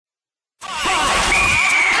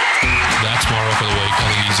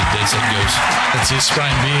said Goose. That's his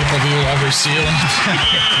spraying beer probably all over his ceiling.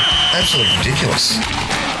 Absolutely ridiculous.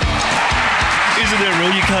 Isn't there a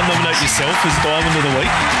rule you can't nominate yourself as Diamond of the Week?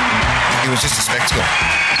 It was just a spectacle.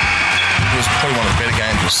 It was probably one of the better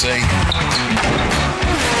games you'll see.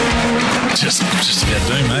 Just about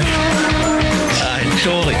doing, mate.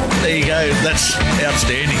 Surely. There you go. That's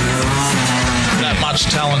outstanding. That much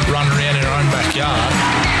talent running around in our own backyard.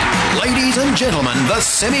 Ladies and gentlemen, the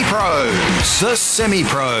semi-pros. The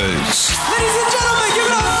semi-pros. Ladies and gentlemen, give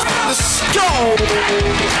it up. Let's go.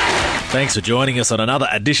 Thanks for joining us on another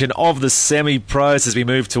edition of the Semi-Pros as we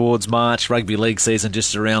move towards March. Rugby league season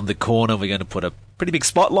just around the corner. We're going to put a pretty big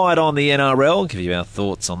spotlight on the NRL, give you our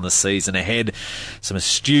thoughts on the season ahead. Some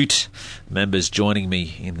astute members joining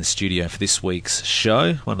me in the studio for this week's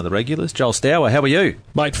show. One of the regulars, Joel Stour. How are you?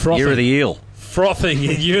 Mate, frothing. Year of the eel. Frothing.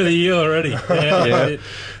 Year of the year already. Yeah.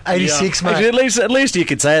 86, mate. Actually, at least you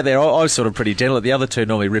could say it there. I was sort of pretty gentle. The other two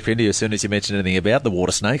normally rip into you as soon as you mention anything about the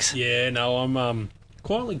water snakes. Yeah, no, I'm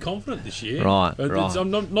quietly confident this year. Right. I'm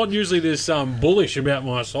not usually this bullish about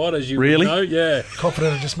my side, as you really know. Yeah.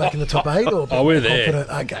 Confident of just making the top 8? Or we're there.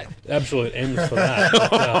 Confident? Okay. Absolute M's for that.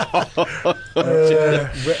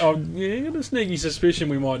 I've got a sneaky suspicion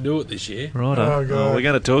we might do it this year. Right. Oh, God. We're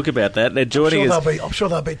going to talk about that. They're joining us. I'm sure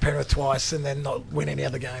they'll beat Penrith twice and then not win any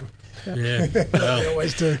other game. Yeah, They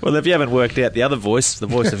always do. Well, if you haven't worked out the other voice, the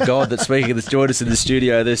voice of God that's speaking, that's joined us in the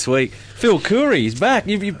studio this week, Phil Coorey is back.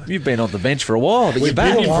 You've been on the bench for a while, but you're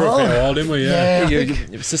back. We've been for a while, didn't we? Yeah.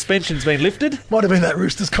 Your suspension's been lifted. Might have been that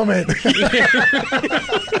Roosters comment.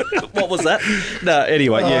 What was that? No,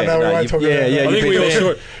 anyway, yeah. no, we won't talk about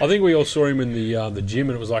that. I think we all saw him in the gym,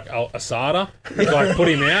 and it was like Asada. Like put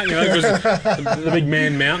him out, because the big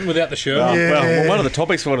man mountain without the shirt. Well, one of the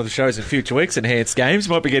topics for one of the shows in future weeks, enhanced games,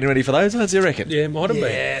 might be getting ready for those ones. You reckon? Yeah, might have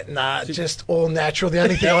been. Yeah, nah, just all natural. The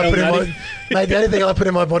only thing I put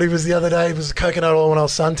in my body was the other day was coconut oil when I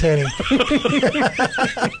was suntanning.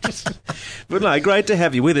 But no, great to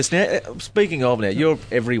have you with us. Now, speaking of, you're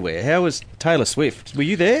everywhere. How was Taylor Swift? Were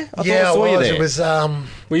you there? I saw you there. It was.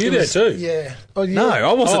 Were you there too? Yeah. Oh, yeah. No,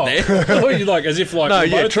 I wasn't there. You like as if like no,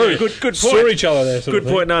 yeah, true. Good point. Saw each other there. Good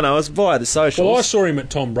point. No, I was via the socials. Well, I saw him at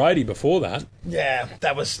Tom Brady before that. Yeah,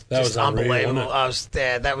 that was unbelievable. I was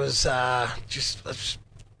there. That was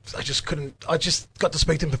I just couldn't. I just got to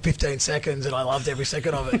speak to him for 15 seconds, and I loved every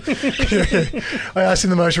second of it. I asked him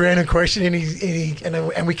the most random question,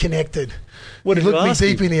 and we connected. What did you looked ask me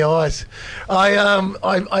deep him? in the eyes.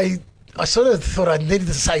 I sort of thought I needed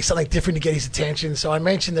to say something different to get his attention, so I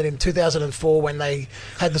mentioned that in 2004 when they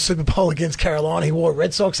had the Super Bowl against Carolina, he wore a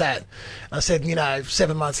Red Sox hat. I said,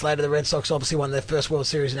 7 months later, the Red Sox obviously won their first World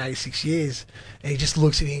Series in 86 years, and he just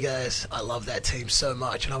looks at me and goes, "I love that team so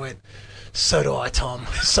much," and I went, "So do I, Tom.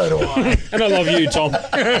 So do I." And I love you, Tom.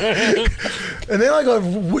 And then I got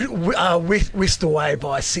whisked away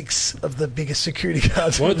by 6 of the biggest security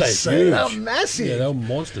guards. Weren't they huge? They were massive. Yeah, they were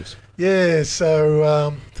monsters. Yeah,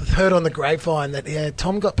 so heard on the grapevine that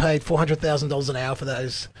Tom got paid $400,000 an hour for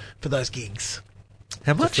those gigs.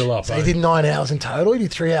 How much? Up, so he did 9 hours in total. He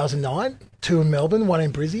did 3 hours a night, 2 in Melbourne, 1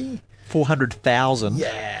 in Brizzy. 400,000.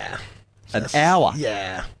 Yeah, an hour.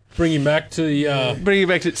 Yeah. Bring him back to the. Bring him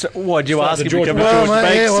back to. So why'd you ask him to come to George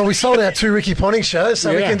Banks? Yeah, well, we sold out 2 Ricky Ponting shows,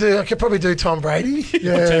 so I could probably do Tom Brady.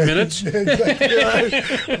 Yeah. 10 minutes.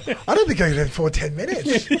 I don't think I can afford 10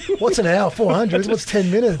 minutes. What's an hour? 400. What's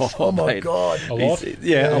 10 minutes? Oh my God. A lot.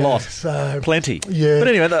 Yeah, a lot. So plenty. Yeah. But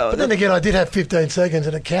anyway, but then again, I did have 15 seconds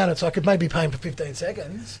and it counted, so I could maybe pay him for 15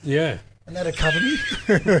 seconds. Yeah. And that'd cover me.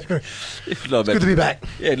 It's good to be back.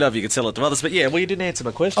 Yeah, love you could sell it to others. But yeah, well, you didn't answer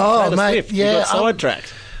my question. Oh, Taylor mate, Swift, you got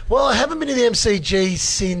sidetracked. Well, I haven't been to the MCG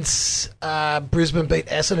since Brisbane beat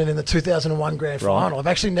Essendon in the 2001 Grand Final. I've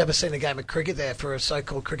actually never seen a game of cricket there for a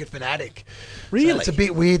so-called cricket fanatic. Really? So it's a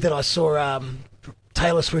bit weird that I saw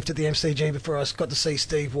Taylor Swift at the MCG before I got to see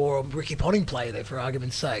Steve Waugh or Ricky Ponting play there, for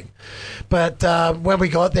argument's sake. But when we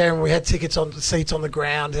got there and we had seats on the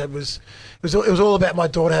ground, it was all about my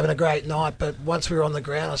daughter having a great night. But once we were on the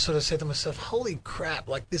ground, I sort of said to myself, "Holy crap!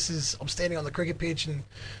 Like I'm standing on the cricket pitch and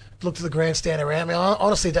look to the grandstand around me. I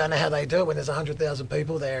honestly don't know how they do it when there's 100,000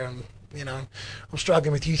 people there, and I'm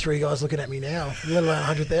struggling with you 3 guys looking at me now, let alone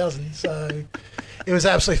 100,000. So it was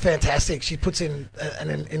absolutely fantastic. She puts in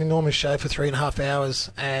an enormous show for 3.5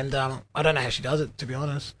 hours, and I don't know how she does it, to be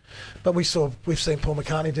honest. But we've seen Paul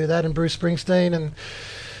McCartney do that and Bruce Springsteen,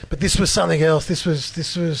 but this was something else. It's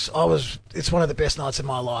one of the best nights of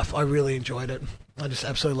my life. I really enjoyed it. I just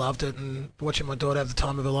absolutely loved it, and watching my daughter have the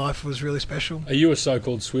time of her life was really special. Are you a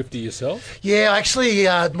so-called Swiftie yourself? Yeah, actually,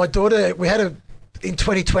 my daughter, we had in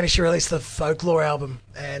 2020 she released the Folklore album,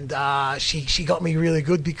 and she got me really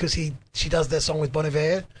good because she does that song with Bon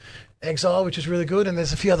Iver, Exile, which is really good, and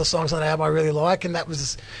there's a few other songs on the album I really like, and that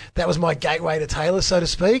was my gateway to Taylor, so to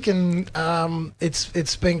speak, and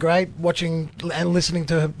it's been great watching and listening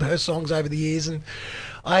to her songs over the years, and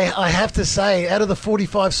I have to say, out of the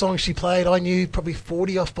 45 songs she played, I knew probably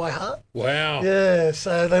 40 off by heart. Wow. Yeah,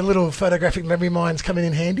 so the little photographic memory minds coming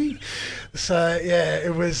in handy. So yeah,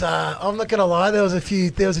 it was. I'm not gonna lie, there was a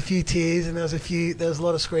few tears, and there was a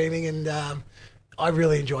lot of screaming, and I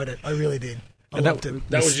really enjoyed it. I really did. I loved it.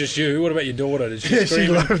 That was just you. What about your daughter? Did she Yeah,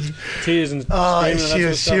 scream tears and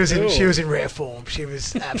screaming? she was in rare form. She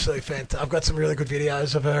was absolutely fantastic. I've got some really good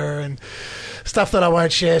videos of her and stuff that I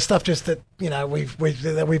won't share. Stuff just that we've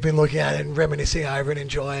been looking at and reminiscing over and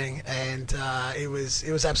enjoying. And it was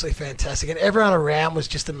absolutely fantastic. And everyone around was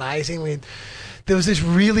just amazing. There was this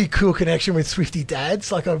really cool connection with Swiftie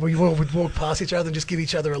dads. Like we would walk past each other and just give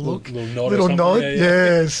each other a look, little nod.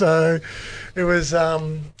 Yeah. So it was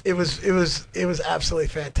absolutely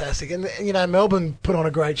fantastic. And Melbourne put on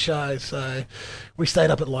a great show. So we stayed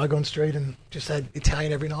up at Lygon Street and just had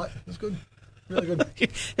Italian every night. It was good. Really good.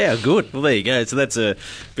 Yeah, good. Well, there you go. So that's a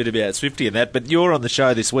bit about Swiftie and that. But you're on the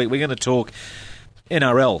show this week. We're going to talk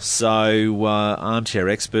NRL. So armchair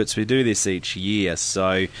experts. We do this each year.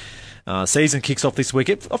 So. Season kicks off this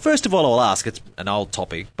week. First of all, I'll ask, it's an old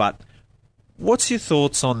topic, but what's your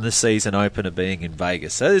thoughts on the season opener being in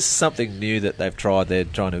Vegas? So this is something new that they've tried. They're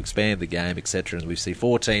trying to expand the game, etc. And we see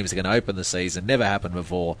 4 teams are going to open the season. Never happened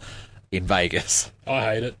before in Vegas. I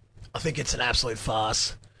hate it. I think it's an absolute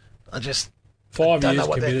farce. 5 years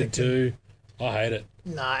committed to. I hate it.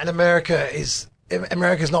 No, and America's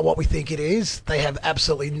not what we think it is. They have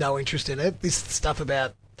absolutely no interest in it. This stuff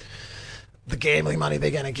about the gambling money they're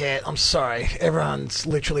going to get. I'm sorry. Everyone's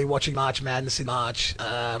literally watching March Madness in March.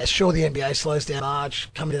 Sure, the NBA slows down March,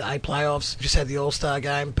 coming to the 8 playoffs, just had the All-Star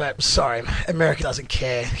game, but sorry, America doesn't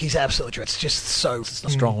care. He's absolutely true. It's just so...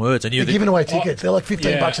 Strong words. And they're giving away tickets. They're like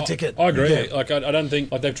 $15 a ticket. I agree. Yeah. I don't think...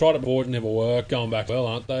 they've tried it before, it never worked. Going back well,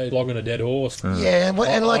 aren't they? Flogging a dead horse. Yeah, and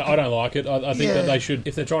I don't like it. I think that they should...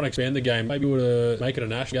 If they're trying to expand the game, maybe make it a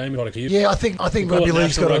national game. Yeah, I think rugby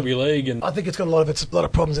league's got rugby league, and I think it's got a lot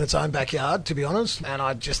of problems in its own backyard, to be honest. And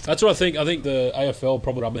that's what I think. I think the AFL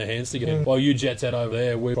probably rubbing their hands together. While you Jets out over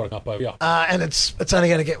there, we're up over here. And it's only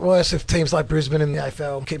going to get worse if teams like Brisbane and the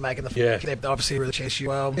AFL keep making the... Yeah. They're obviously really chase you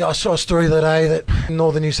well. I saw a story today that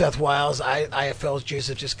Northern New South Wales, AFL's dues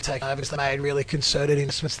have just taken over because they made really concerted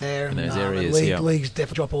investments there. In those areas, Leagues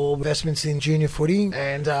definitely drop all investments in junior footy.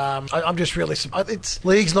 And I'm just really...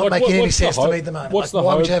 League's not making any sense to me at the moment.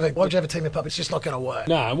 Why would you have a team of puppets? It's just not going to work.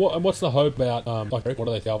 No, and what's the hope about... what do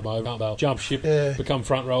they tell them over? They'll jump ship, become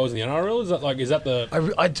front rowers in the NRL? Is that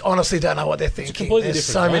the... I honestly don't know what they're thinking. It's a completely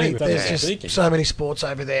different game. There's so many sports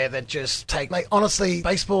over there that just take... honestly,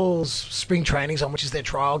 baseball's spring training's on, which is their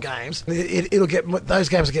trial games. It'll get... Those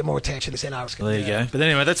games will get more attention this NRL. There you go. But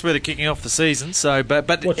anyway, that's where they're kicking off the season. So, but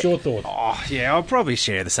what's your thought? Oh, yeah, I'll probably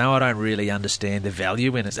share the same. I don't really understand the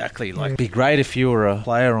value in it. Exactly. It'd be great if you were a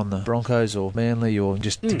player on the Broncos or Manly or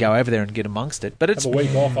just to go over there and get amongst it. But it's... Have a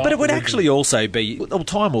week off. But it would actually also be... Well,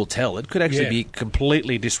 time will tell. It could actually be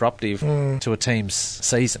completely disruptive to a team's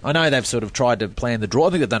season. I know they've sort of tried to plan the draw. I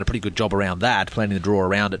think they've done a pretty good job around that, planning the draw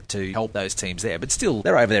around it to help those teams there. But still,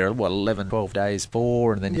 they're over there, 11, 12 days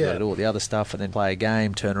for, and then you've got to do all the other stuff, and then play a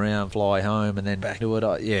game, turn around, fly home, and then back to it.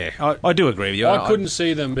 I do agree with you. I couldn't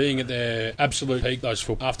see them being at their absolute peak, those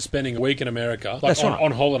football, after spending a week in America,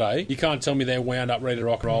 on holiday. You can't tell me they're wound up, ready to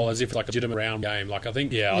rock and roll, as if it's like a legitimate round game. I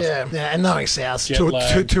think, and knowing South,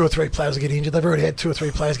 two or three players will get injured. They've already had 2 or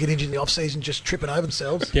 3 players get injured in the off-season, just tripping over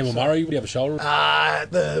themselves. Campbell Murray, would he have a shoulder?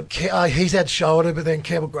 He's had shoulder, but then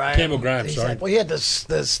Campbell Graham, sorry. He had the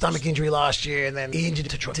stomach injury last year, and then he injured it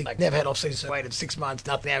to try. Never had off-season, so waited 6 months,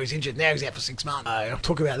 nothing. Now he's injured. Now he's out for 6 months. I'll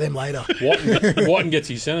talk about them later. Watton gets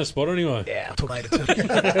his centre spot anyway. Yeah, I'll talk later too.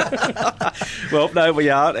 Well, no, we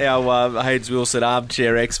are. Our Hayes Wilson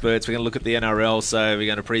armchair experts. We're going to look at the NRL, so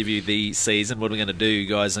we're going to preview the season. What are we going to do,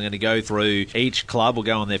 guys? I'm going to go through each club. We'll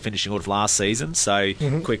go on their finishing order for last season. So,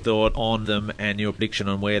 quick thought on them and your prediction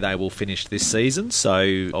on where they will finish this season.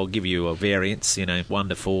 So, I'll give you a variance, 1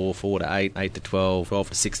 to 4, 4 to 8, 8 to 12, 12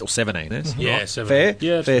 to 6, or 17. Yeah, 17. Fair?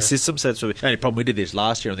 Yeah, fair system. So, that's the only problem we did this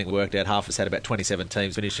last year. I think we worked out half of us had about 27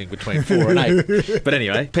 teams finishing between 4 and 8. But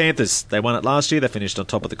anyway, Panthers, they won it last year. They finished on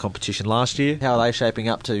top of the competition last year. How are they shaping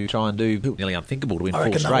up to try and do nearly unthinkable to win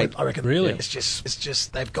 4 straight? I reckon. Really? It's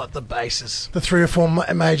just they've got the bases. The 3 or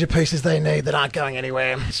 4 major pieces they need that aren't going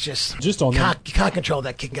anywhere. It's just on you can't control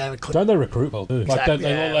that kicking game. Don't they recruit well too? Exactly, Like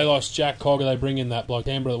they lost Jack Cogger. They bring in that bloke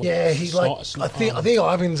Canberra. Yeah, he's like. I think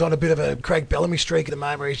Ivan's on a bit of a Craig Bellamy streak at the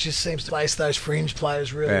moment, where he just seems to place those fringe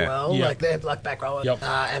players really well. Yep. Like they're like back rower,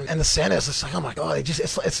 and the centers. It's like, oh my god, it's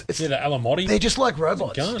the Alamotti. They're just like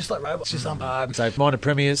robots. Just So minor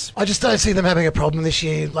premiers. I just don't see them having a problem this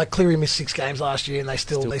year. Like Cleary missed 6 games last year, and they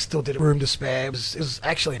still did room to spare. It was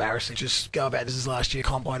actually embarrassing. Just go about this as last year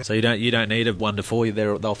combine. So you don't need a 1 to 4.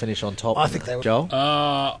 They'll finish on top. I think they will. Joel.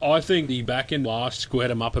 I think the back end last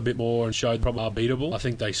squared them up a bit more and showed probably are beatable. I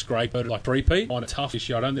think they scraped it like 3-peat. Find it tough this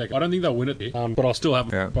year. I don't think they'll win it here. But I'll still have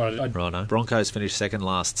them. Yeah. Righto. Broncos finished second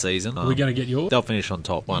last season. Are we going to get yours? They'll finish on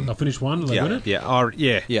top 1. They'll finish 1. Will they win it?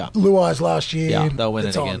 Yeah. Luai's last year. Yeah, they'll win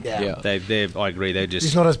it on. again. Yeah. I agree. They're just.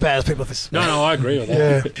 He's not as bad as people think. No, I agree with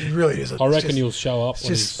that. Yeah, he really is. I reckon he'll show up.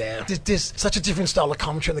 There's such a different style of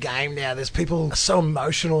commentary in the game now. There's people so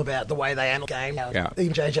emotional about the way they handle the game now. Yeah.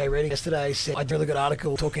 Even JJ Reddy yesterday said, I did a really good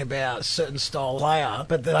article talking about a certain style player,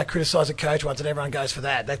 but then I criticised a coach once and everyone goes for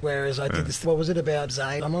that. Whereas I did this, what was it about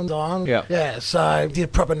Zane? I'm on Don. Yeah, so I did a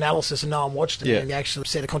proper analysis and no one watched it and he actually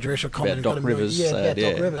said a controversial comment. About Doc Rivers. Doc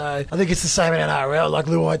Rivers. I think it's the same in NRL. Like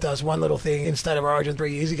Luai does one little thing in State of Origin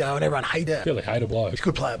 3 years ago and everyone hated it. Really hate a bloke. He's a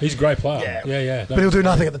good player. He's a great player. Yeah. But he'll do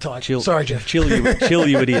nothing at the time. Sorry, Jeff. Chill,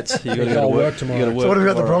 you idiots. You got to work tomorrow. So what have we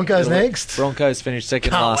got the Broncos next? Broncos finished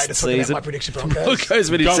second last season. My prediction Broncos. Broncos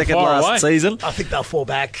finished second last season. I think they'll fall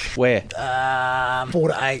back. Where?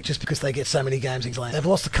 4-8, just because they get so many games in Glen. They've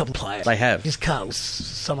lost a couple of players. They have. Just can't.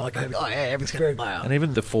 Someone like everything's very player. And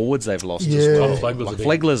even the forwards they've lost Yeah. as well.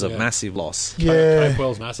 Flegler's a massive loss. Yeah.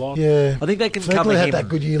 Capewell's massive loss. Yeah. I think they can Flegler cover had him that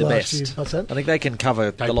good year the last best. year. What's that? I think they can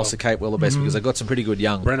cover the loss of Capewell the best because they've got some pretty good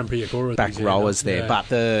young Brennan Piakura back rowers there. But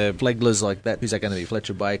the Flegler's like that. Who's that going to be?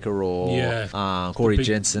 Fletcher Baker or Corey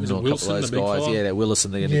Jensen or a couple of those guys? Yeah, that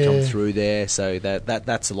Willison, they're going to come through there. So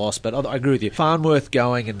that's a loss. But I agree with you. Farnworth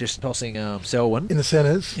going and just tossing Selwyn in the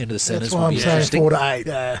centres. Into the centres. That's why I'm saying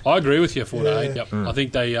 4-8. I agree with you. 4-8. Yep. I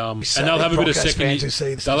think they and they'll have a bit of second.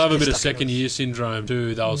 They'll have a bit of second year syndrome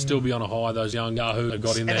too. They'll still be on a high. Those young who have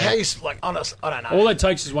got in there. And how you honest? I don't know. All it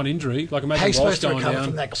takes is one injury. Like imagine how you supposed to going recover down.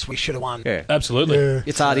 from that? We should have won. Yeah, absolutely. Yeah.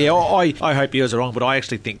 It's hard. Yeah, I hope you guys are wrong, but I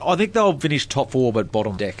think they'll finish top 4 but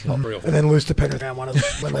bottom deck. And then lose to Penrith round 1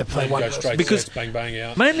 when they play one. Go straight because bang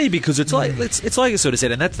out. Mainly because it's like you sort of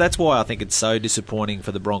said, and that's why I think it's so disappointing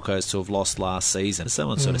for the Broncos to have lost last season.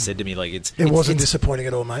 Someone sort of said to me like it wasn't disappointing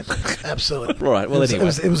at all, mate. Absolutely. Right. Well, anyway, it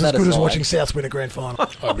was as good as watching Souths win a grand final.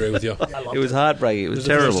 I agree with you. It was heartbreaking. It was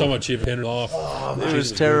terrible. So much cheer for Penrith off. It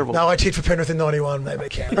was terrible. No, I cheered for Penrith in 91. They beat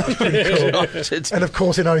Canberra. That was pretty cool. And of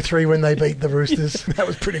course in 03 when they beat the Roosters. That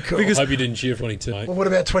was pretty cool. I hope you didn't cheer for 22, mate. Well, what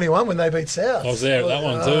about 21 when they beat South? I was there at that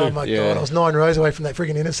one too. Oh my God, I was 9 rows away from that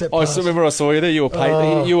frigging intercept. I remember I saw you there. You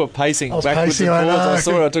were pacing backwards and forwards. I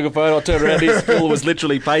saw it. I took a photo. I turned around. His Phil was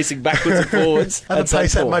literally pacing backwards and forwards. I haven't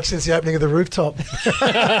paced that much since the opening of the rooftop.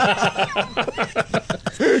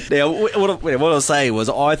 Now, what I was saying was,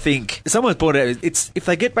 I think someone pointed out if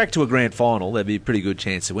they get back to a grand final, there'd be a pretty good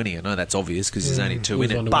chance of winning. I know that's obvious because there's only 2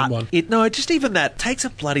 in it, but just even that takes a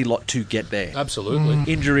bloody lot to get there.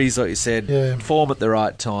 Absolutely, injuries, like you said, form at the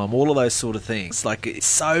right time, all of those sort of things. Like it's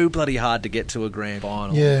so bloody hard to get to a grand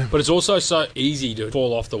final. Yeah, but it's also so easy to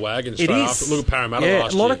fall off the wagon straight after. Look at Parramatta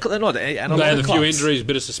last year. They had a few injuries, a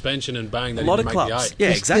bit of suspension, and bang, they didn't make the 8. Yeah,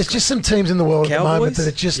 exactly. There's just some teams in the world Cowboys? at the moment that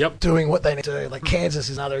are just doing what they need to do. Like Kansas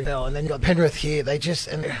is another hell, and then you got Penrith here.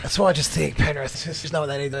 And that's why I just think Penrith just know what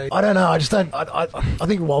they need to do. I don't know. I just don't. I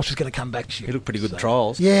think Walsh is going to come back this year. He looked pretty good in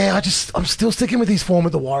trials. Yeah, I'm still sticking with his form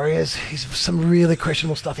with the Warriors. He's some really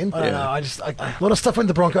questionable stuff in. I don't know. A lot of stuff went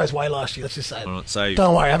the Broncos' way last year. Let's just say. Right, so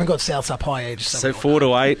don't worry, I haven't got Souths up high edge. So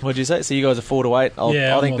 4-8. What'd you say? So you guys are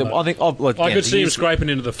 4-8. I could see him scraping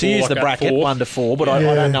into the 4. To use the bracket 1-4, but I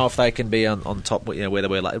don't know if they can be on top. Where they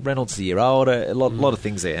were. Like Reynolds a year older. A lot of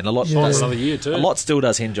things there, and a lot. Another year too. A lot still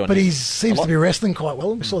does hinge on. But he seems to be wrestling quite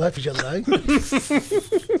well. We saw that for the other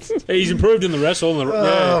day. He's improved in the wrestle.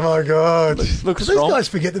 Oh my God! Looks these guys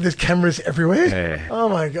forget that there's cameras everywhere? Yeah. Oh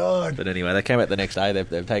my God! But anyway, they came out the next day. They've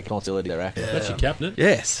taken responsibility of their act. That's your captain.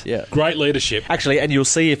 Yes. Yeah. Great leadership. Actually, and you'll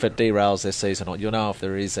see if it derails their season or you'll know if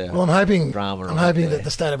there is a I'm hoping drama. I'm hoping that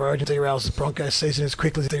the State of Origin derails the Broncos season as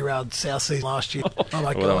quickly as it derailed South season last year. Oh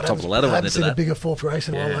my God! They were top of the ladder. I haven't seen a bigger fourth race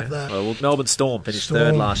in a while like that. Well, Melbourne Storm finished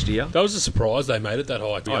third last year. That was a surprise they made it that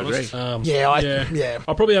high. To be honest. I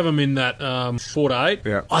I'll probably have them in that 4-8.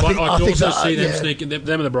 Yeah. I could also see them sneaking. Them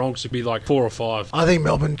and the Bronx would be like 4 or 5. I think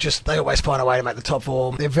Melbourne they always find a way to make the top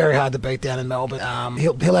 4. They're very hard to beat down in Melbourne.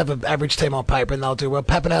 He'll have an average team on paper and they'll do well.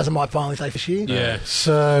 Pappenhausen might finally say this year. Yeah.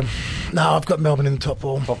 So No, I've got Melbourne in the top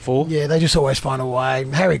 4. Top 4? Yeah, they just always find a way.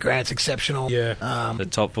 Harry Grant's exceptional. Yeah. The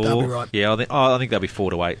top 4. They'll be right. Yeah, I think they'll be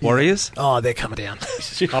 4 to 8. Warriors? Oh, they're coming down.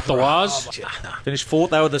 Up the wires? Finished 4th.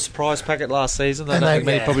 They were the surprise packet last season. I And don't think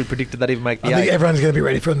they- many probably predicted they'd even make the I think 8. everyone's going to be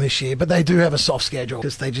ready for them this year, but they do have a soft schedule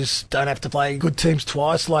because they just don't have to play good teams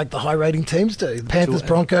twice like the high-rating teams do. The Panthers,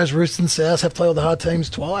 Broncos, Roosters and Souths have to play all the hard teams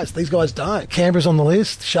twice. These guys don't. Canberra's on the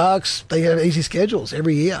list. Sharks, they have easy schedules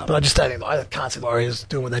every year. But I just don't think, I can't see the Warriors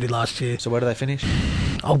doing what they did last year. So where do they finish?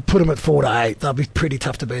 I'll put them at 4 to 8. They'll be pretty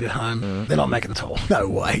tough to beat at home. They're not making the all. No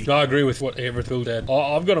way. I agree with what Everett Phil said.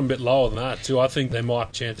 I've got them a bit lower than that too. I think they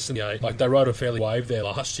might chance in the 8. Like they rode a fairly wave there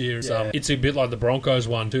last year. It's a bit like the Broncos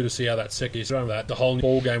one too, to see how that second year that the whole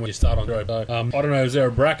ball game when you start on the road. So, I don't know. Is there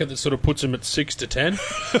a bracket that sort of puts them at 6 to 10?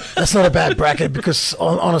 That's not a bad bracket because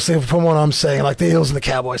honestly, from what I'm saying, like the Eels and the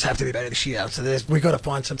Cowboys have to be better this year. So we've got to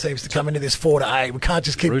find some teams to come into this 4 to 8. We can't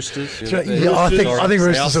just keep Roosters. I think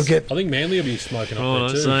Roosters will get. I think Manly will be smoking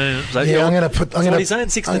up there too. Yeah, I'm going to put. what he's saying,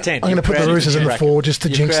 6 to 10. I'm going to put the Roosters in the 4 just to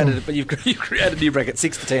jinx them. But you've created a new bracket,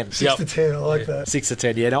 6 to 10. 6 to 10. I like that. 6 to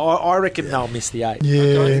 10. Yeah, no, I reckon they'll miss the 8.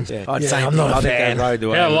 Yeah. I'd say I'm not a I think fan. they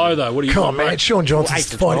rode How low though? What do you? Come on, man. Sean Johnson's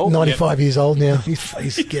 8 to 12. 95 years old now.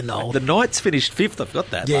 He's getting old. The Knights finished 5th. I've got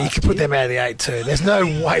that. Yeah, you can put them out of the 8 too. There's no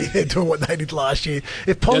way they're doing what they did last year.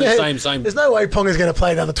 If Ponga, Yeah, same. There's no way Ponga's going to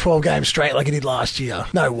play another 12 games straight like he did last year.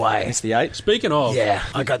 No way. It's the 8. Speaking of, Yeah,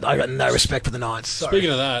 I got no respect for the Knights. Sorry.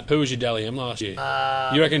 speaking of that, who was your Dally M last year?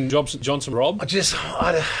 You reckon Johnson Rob, I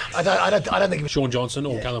don't think it was Sean Johnson,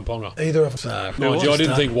 or Callum Ponga? either of them. No, I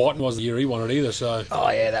didn't think Whiten was the year he won it either. So Oh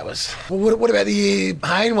yeah, that was. Well, what about the year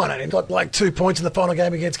Hayne won it and got like 2 points in the final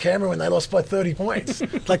game against Canberra when they lost by 30 points?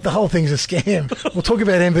 Like the whole thing's a scam. We'll talk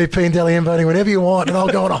about MVP and Dally M voting whenever you want, and I'll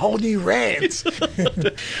go on a whole new rant.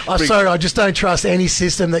 I'm sorry, I just don't trust any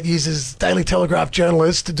system that uses Daily Telegraph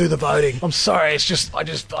journalists to do the voting. I'm sorry, it's just I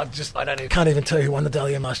can't even tell you who won the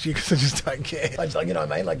Dally M last year because I just don't care. You know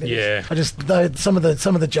what I mean? Like Yeah. some of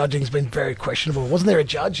the judging's been very questionable. Wasn't there a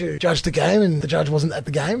judge who judged the game and the judge wasn't at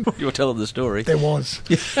the game? You were telling the story. There was.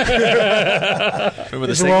 Remember the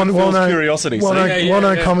There's a segment, Phil's well-known- Curiosity.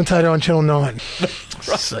 Well-known commentator on Channel 9.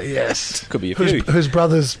 So, yes. Could be a few. Whose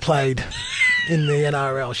brothers played in the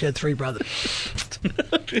NRL. She had 3 brothers.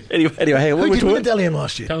 Anyway, hey, what Who were we did win the talking? Dally M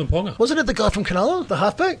last year? Callum Ponga. Wasn't it the guy from Cronulla, the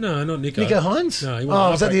halfback? No, not Nico. Nico Hines? No, he won Oh,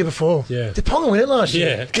 the was that the year before? Yeah. Did Ponga win it last year?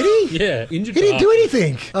 Yeah. Did he? Yeah, injured. He didn't do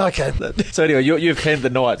anything. Okay. So anyway, you've penned the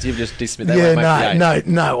Knights. You've just dismissed. They Yeah, won't make the 8.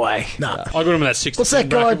 no way. No. I got him in that 6 What's to that 10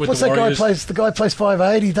 guy? bracket with What's the that guy Warriors. plays? The guy plays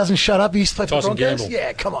 5'8". He doesn't shut up. He used to play for the Tyson Broncos. Gamble.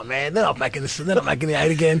 Yeah, come on, man. They're not making this. They're not making the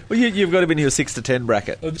 8 again. Well, you've got him in your 6 to 10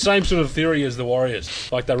 bracket. The same sort of theory as the Warriors.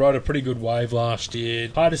 Like they rode a pretty good wave last year.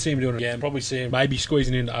 Hard to see him doing it again. Probably see him maybe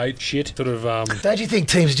squeezing into 8. Shit. Sort of. Don't you think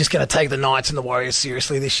teams are just going to take the Knights and the Warriors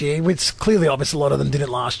seriously this year? It's clearly obvious a lot of them didn't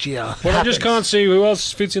last year. Well, I just can't see who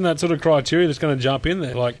else fits in that sort of criteria that's going to jump in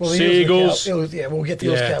there. Like the Seagulls. Eels, yeah, we'll get the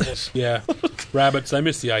Eels Cowboys. Yeah. Rabbits, they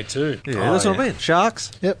missed the 8 too. Yeah, that's what I mean.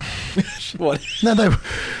 Sharks. Yep. What? No, they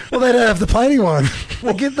don't have to play anyone.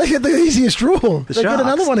 They get the easiest draw. They get Sharks.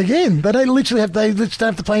 another one again. They literally don't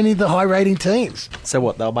have to play any of the high rating teams. So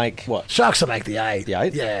what? They'll make what? Sharks will make the 8. The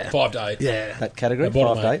 8? Yeah. 5 to 8. Yeah. That category? The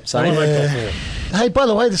bottom 5 to 8. eight. Same. Bottom eight, top Yeah. four. Hey, by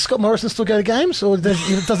the way, does Scott Morrison still go to games, or he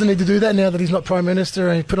doesn't need to do that now that he's not Prime Minister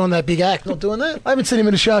and he put on that big act? Not doing that. I haven't seen him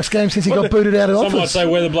at a Sharks game since he got booted out of Some might office. say,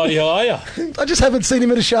 where the bloody hell are you? I just haven't seen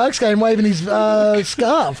him at a Sharks game waving his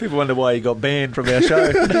scarf. People wonder why he got banned from our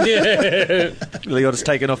show. Yeah. Well, he got us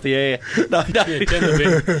taken off the air. No. Yeah, 10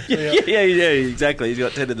 to bin. Yeah, exactly. He's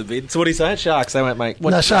got 10 in the bin. So what are you saying? Sharks, they won't make...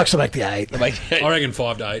 No, Sharks will make the 8. I reckon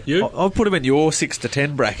 5 to 8. You? I'll put him in your 6 to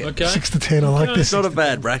 10 bracket. Okay. 6 to 10, I like Okay. this. It's not a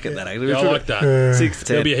bad bracket, that, actually. Yeah, I like that. 6 to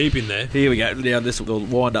 10. There'll be a heap in there. Here we go. Now, this will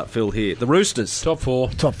wind up Phil here. The Roosters. Top 4.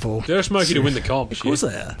 Top 4. They're a smoky to win the comp. Of course they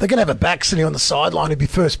are. They're going to have a back sitting on the sideline who'd be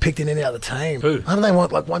first picked in any other team. Who? I don't they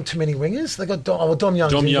want like one too many wingers? They got Dom Young.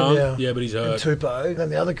 Dom Young. Yeah. Yeah, but he's And hurt. Tupou. Then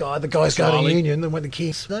the other guy, the guy's going to Dwali. Union and went to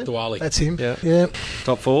Kings. No? Dwali. That's him. Yeah.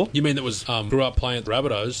 Top 4. You mean that was grew up playing at the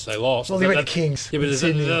Rabbitohs? They lost. Well, he went to Kings. Yeah, but is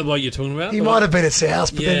that what you're talking about? He might have been at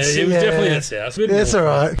South, but Yeah, then he was definitely at South. Yeah, that's all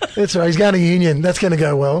right. That's all right. He's going to Union. That's going to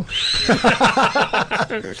go well.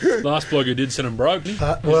 Last bloke who did send him broke. He's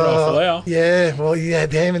Well, Ralph Falau. yeah, well, you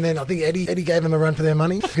had him, and then I think Eddie gave them a run for their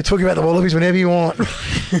money. You can talk about the Wallabies whenever you want.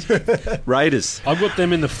 Raiders. I've got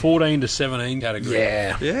them in the 14 to 17 category.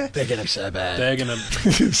 Yeah. Yeah. They're going to be so bad. They're going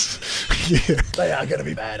to... Yeah, they are going to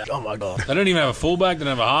be bad. Oh, my God. They don't even have a fullback. They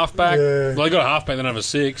don't have a halfback. Yeah. Well, they got a halfback. They don't have a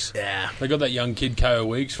 6. Yeah. They got that young kid, Ko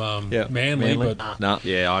Weeks, from Manly, but No,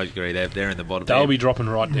 yeah, I agree. They're in the bottom. they'll be dropping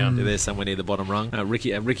right down. They're somewhere near the bottom rung.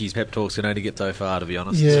 Ricky's pep talks can only get so far, to be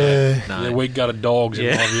honest. Yeah. So, no. Yeah, weak gutted dogs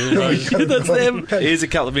in my view. Yeah, that's them. Here's a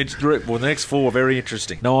couple of inches. Well, the next four are very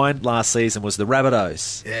interesting. 9 last season was the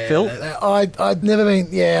Rabbitohs. Yeah, Phil? I'd never been.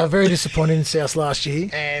 Yeah, very disappointed in South last year,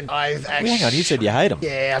 and I've actually. Hang on, you said you hate them.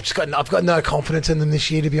 Yeah, I've got no confidence in them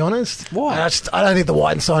this year, to be honest. Why? I don't think the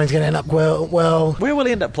Whiten signing's going to end up well. Where will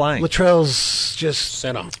he end up playing? Latrell's just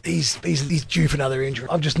Centre. He's due for another injury.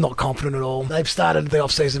 I'm just not confident at all. They've started the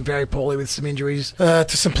off-season very poorly with some injuries to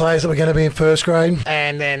some players that were going to be in first grade,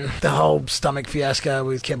 and then the whole stomach fiasco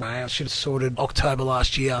with Kevin Brown should have sorted October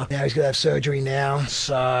last year. Now he's going to have surgery now,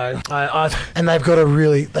 so and they've got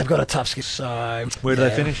a tough schedule. So Where do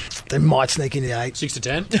they finish? They might sneak into the 8. 6 to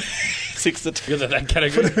 10. 6 to 2. You're that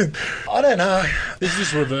category. I don't know. This is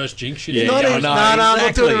just reverse jinx shit. Yeah. No, I'm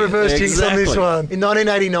not doing a reverse jinx on this Exactly. one. In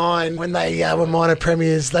 1989, when they were minor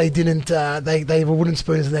premiers, they didn't. They were wooden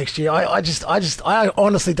spoons the next year. I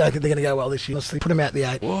honestly don't think they're going to go well this year. Honestly, put them out the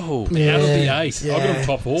 8. Whoa. Yeah. Out of the 8. Yeah. I've got him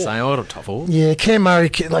top 4. Same, I got a top 4. Yeah, Cam Murray,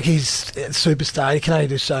 he's a superstar. He can only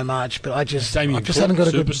do so much, but I just Damien Cook, haven't got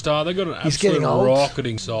a good. superstar. They've got an He's getting absolute old.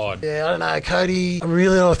 rocketing side. Yeah, I don't know, Cody. I'm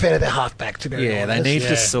really not a fan of their halfback, to be Yeah, they honest. need to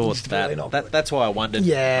Yeah. sort He's really not good. That's why I wondered.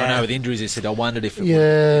 Yeah. I know with injuries, they said I wondered if it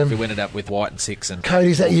ended up with White and 6 and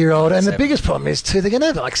Cody's that year old, and the 7. biggest problem is too they're going to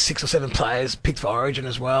have like 6 or 7 players picked for Origin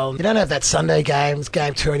as well. You don't have that Sunday games,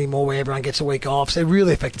 game 2 anymore, where everyone gets a week off. So it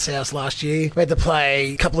really affected South last year. We had to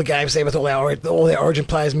play a couple of games there with all their Origin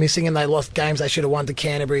players missing, and they lost games they should have won to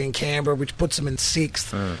Canterbury and Canberra, which puts them in 6th.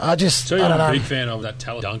 So I you're don't know. a big fan of that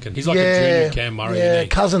Talon Duncan. He's like a junior Cam Murray. Yeah, isn't he?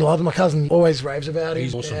 cousin loved him. My cousin always raves about him.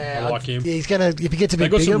 He's awesome. Yeah, I like him. Yeah, he's gonna if he gets a They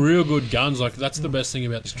bit got bigger. some real good guns. Like that's the best thing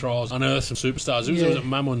about these trials. Unearth some superstars. Who was Yeah. it?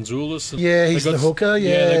 Mamon Zulis. Yeah, he's the hooker.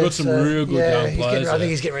 Yeah, they got some real good young players. I think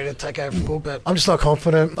he's getting ready to take over for but I'm just not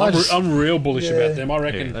confident. I'm real bullish Yeah. about them. I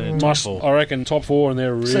reckon. Yeah, top 4. I reckon top 4, and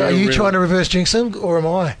they're real. So are you real- trying to reverse jinx them, or am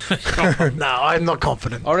I? No, I'm not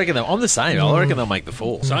confident. I reckon I'm the same. I reckon they'll make the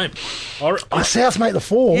 4. Same. South make the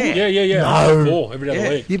 4. Yeah. No. Top 4 every day of the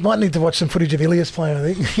week. You might need to watch some footage of Ilias playing,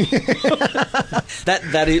 I think.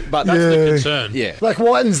 That is, but That's Yeah. the concern. yeah. Like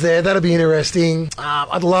Whiten's there, that'll be interesting.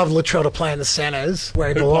 I'd love Latrell to play in the centres where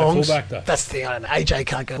he Who'd play belongs. fullback, though? That's the thing. I don't know. AJ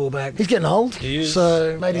can't go fullback. He's getting old. He is.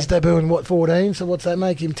 So made his debut in 14. So what's that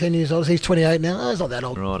make him? 10 years old. He's 28 now. Oh, he's not that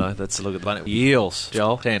old. Righto, let's look at the bunny. Eels,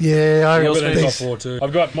 Joel. 10. Yeah, I I've reckon got them top these- 4 too.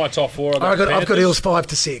 I've got my top 4. I've got Panthers. Eels 5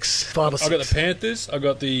 to 6. 5 or 6. I've got the Panthers. I've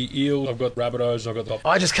got the Eels. I've got Rabbitohs. I've got the.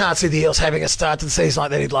 I just can't see the Eels having a start to the season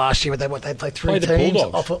like they did last year, but they played 3 Play the teams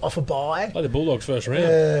Bulldogs. off a bye. Play the Bulldogs first round.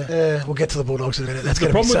 We'll get to the Bulldogs in a minute. That's The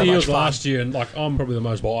going to be problem so with the much Eels fun. last year, and like I'm probably the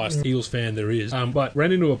most biased Eels fan there is, but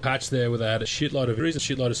ran into a patch there where they had a shitload of injuries, a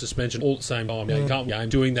shitload of suspension all at the same time. You can't win a game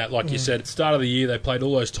doing that, like you said. At the start of the year, they played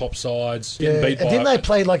all those top sides, getting beat and by. didn't they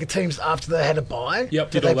play like a teams after they had a bye?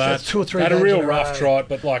 Yep, did they all play that. 2 or 3 had a games real in rough row? trot,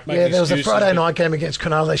 but like Yeah, making there was a excuses, Friday but- night game against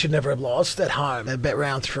Cronulla they should never have lost at home. They bet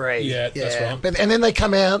round 3. Yeah, that's right. And then they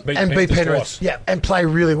come out Beat and beat Panthers Penrith. twice. Yeah, and play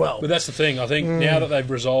really well. But that's the thing. I think now that they've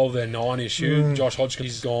resolved their 9 issue, Josh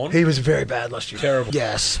Hodgkins is gone. He was very bad last year. Terrible.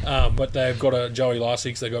 Yes. But they've got a Joey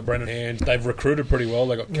Lysick, they've got Brendan Hand. They've recruited pretty well.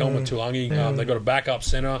 They've got Kelman Tulangi. They've got a backup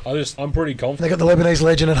centre. I'm pretty They confident. got the Lebanese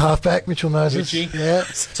legend at halfback, Mitchell Moses. Richie. Yeah.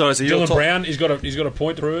 So your Dylan top, Brown, he's got a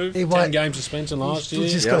point to prove. He 10 won't- game suspension last year.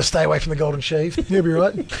 He's just got to stay away from the golden sheaf. He'll be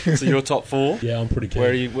right. so your top 4. Yeah, I'm pretty keen.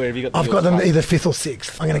 Where have you got? The I've got Eels? them either 5th or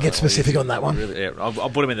 6th. I'm going to get specific on that one. Really, yeah, I'll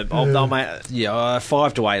put them in the. I'll make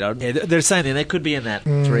 5 to 8. Yeah, they're saying they could be in that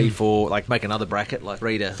 3, 4. Like make another bracket, like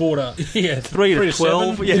 3 to 4 to 3 to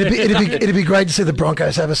 12. 7. Yeah. It'd be great to see the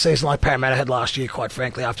Broncos have a season like Parramatta had last year, quite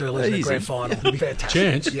frankly, after losing the Easy. grand final. It'd be fantastic.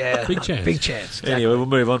 Chance. Yeah. Big chance. Big chance. Exactly. Anyway, we'll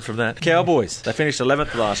move on from that. Cowboys. They finished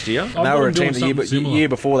 11th last year. And they got were a them team doing the something similar. year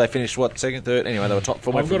before they finished what 2nd, 3rd. Anyway, they were top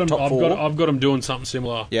 4. I've got them. Top 4. I've got them doing something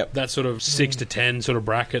similar. Yep. That sort of 6 to 10 sort of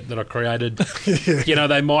bracket that I created. You know,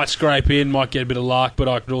 they might scrape in, might get a bit of luck, but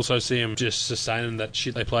I could also see them just sustaining that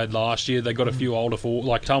shit they played last year. They got a few older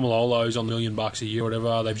like Tamalolo's on $1 million a year, or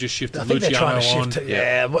whatever. They've just shifted I think they're Luciano trying to on. shift to,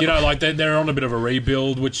 yeah. You know, like they're on a bit of a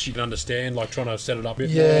rebuild, which you can understand, like trying to set it up a bit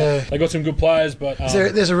Yeah. more. They got some good players, but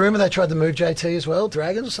There's a rumour they tried to move JT as well,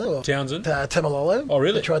 Dragons or so. Townsend. Tamalolo. Oh,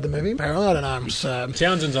 really? They tried to move him. Apparently, I don't know. So,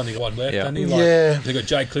 Townsend's only one left, Yeah. hasn't he? Yeah. They got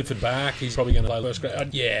Jake Clifford back. He's probably going to play first grade.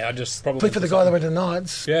 I just probably. Clifford, the guy that went to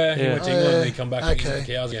Knights. Yeah, he went to England and he come back Okay. and he's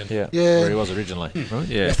the cows again. Yeah. Yeah. Where he was originally. Right?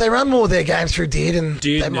 Yeah. If they run more of their games through Dearden,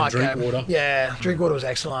 they and might Drinkwater. go. Yeah, Drinkwater was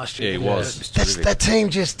excellent last year. Yeah, he was. That team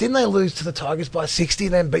just didn't they lose to the Tigers by 60,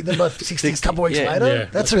 then beat them by 60 a couple of weeks yeah. later.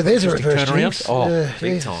 Yeah. There's a reverse Turnaround? jinx. Oh, Yeah,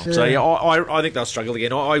 big yeah, time. yeah. So, yeah, I think they'll struggle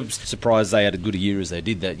again. I was surprised they had a good a year as they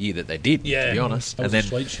did that year that they did, Yeah. to be honest. That was And a then,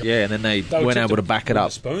 sweet shot. yeah, and then they were weren't tipped able to back it with up.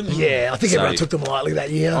 a spoon. Yeah, I think So- everyone took them lightly that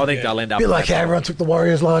year. I think they'll end a up. bit like how everyone took the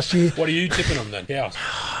Warriors last year. What are you tipping them then? Yeah.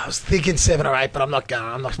 I was thinking 7 or 8, but I'm not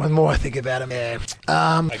going. The more I think about him, yeah.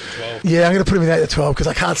 Make it 12. Yeah, I'm going to put him in 8 to 12 because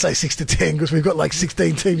I can't say 6 to 10 because we've got like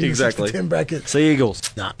 16 teams Exactly. in the 6 to 10 bracket. Sea Eagles.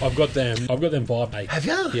 Nah. I've got them 5, 8. Have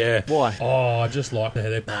you? Yeah. Why? Oh, I just like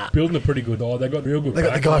they're building a pretty good. Oh, they've got real good. They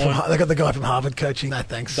got the guy back line. from Harvard coaching. No,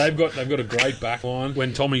 thanks. They've got a great back line.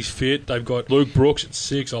 When Tommy's fit, they've got Luke Brooks at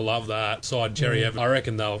 6. I love that. Side Cherry Evans. I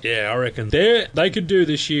reckon they could do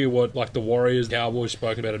this year what like the Warriors, Cowboys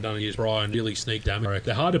spoken about have done years prior and really sneak damage. I reckon.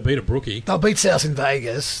 They're hard to beat a brookie. They'll beat South in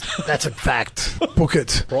Vegas. That's a fact. Book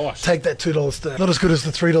it. Price. Take that $2.30. Not as good as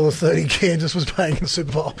the $3.30 Kansas was paying in the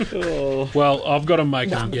Super Bowl. Well, I've got them I've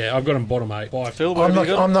got them bottom 8. 5. Phil, I'm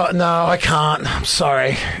not. No, I can't. I'm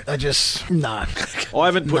sorry. I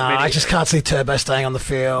haven't put many. I just can't see Turbo staying on the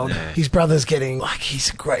field. His brother's getting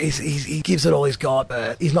he's great. He gives it all he's got,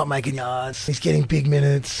 but he's not making yards. He's getting big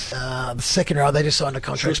minutes. The second row they just signed a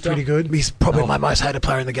contract. Schuster? Pretty good. He's probably my most hated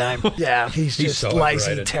player in the game. Yeah, he's just so lazy,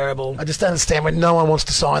 overrated. terrible. I just don't understand when no one wants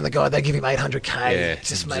to sign the guy. They give him $800K. Yeah, It it's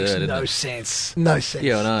just absurd, makes isn't no it? sense. No sense.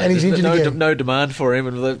 Yeah, I know. And he's There's injured again. no demand for him.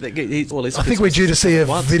 And I think we're due to see a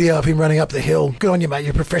video of him running up the hill. Good on you, mate.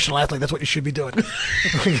 You're a professional athlete. That's what you should be doing.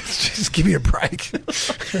 Just give me a break.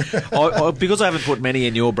 Because I haven't put many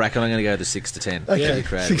in your bracket, I'm going to go to 6 to 10. Okay, Be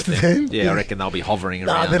creative 6 to with them. 10? Yeah, I reckon they'll be hovering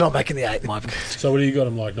Nah, around. they're not making the 8. So what do you got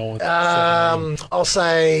them like? 9. I'll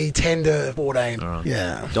say 10 to 14. Right.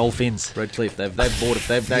 Yeah. Dolphins, Redcliffe. They've bought it.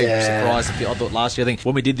 They've Yeah. surprised. I thought last year. I think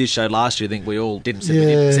when we did this show last year, I think we all didn't.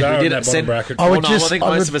 Yeah. They're we in that bottom bracket. I would I just- think I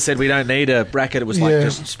most would- of us said we don't need a bracket. It was like Yeah.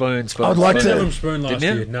 just spoons. For I would like I to- didn't have them spoon last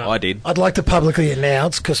Didn't year. you? No. I did. I'd like to publicly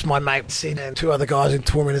announce, because my mate Sid and 2 other guys in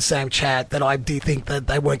were in the same chat, that I did think that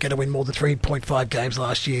they weren't going to win more than 3.5 games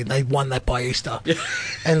last year. They won that by Easter,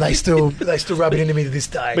 and they still rub it into me to this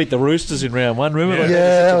day. Beat the Roosters in round 1. Remember?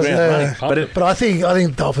 Yeah, Like, that was, running. but I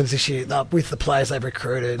think Dolphins this year, with the players they've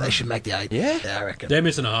recruited, they should make the 8. Yeah? I reckon. They're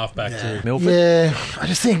missing a halfback too. Milford. Yeah, I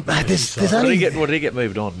just think mate, there's What only did he get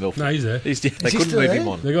moved on, Milford? No, he's there. They he couldn't still move there? him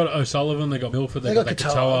on. They got O'Sullivan, they got Milford, they got got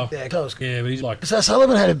Katoa. Katoa. Yeah, Katoa's good. Yeah, but he's like So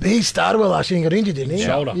Sullivan he started well last year and got injured, didn't he?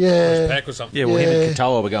 shoulder, Yeah. or his back or something. Yeah, well, him Yeah. and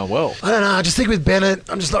Katoa were going well. I don't know. I just think with Bennett,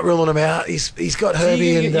 I'm just not ruling him out. He's got Herbie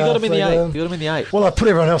you and got him in the 8. Flegler. You got him in the 8. Well, I put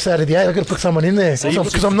everyone else out of the 8. I've got to put someone in there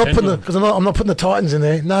because I'm not putting the Titans in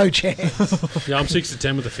there. No chance. Yeah, I'm 6 to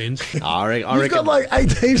 10 with the Fins. I reckon. You've got like 8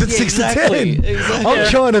 teams at 6 exactly, to 10. exactly.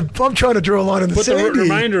 I'm trying to draw a line in the But the 70.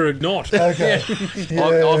 remainder are not. Okay. Yeah.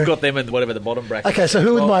 I've got them in whatever the bottom bracket. Okay, so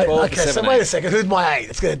who would my 12 to okay? So 7, wait 8. a second. Who'd my 8?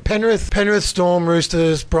 It's good. Penrith, Storm,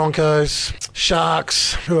 Roosters, Broncos,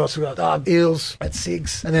 Sharks. Who else we got? Eels at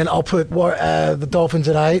 6, and then I'll put the Dolphins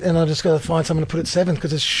at 8, and I just got to find someone to put at 7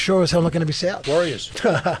 because it's sure as hell not going to be South. Warriors.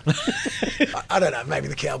 I don't know. Maybe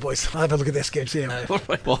the Cowboys. I'll have a look at their schedules. Yeah.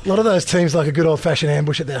 Well, A lot of those teams like a good old-fashioned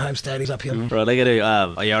ambush at their home stadiums up here. right, they got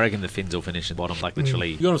to. I reckon the Finns will finish at the bottom, like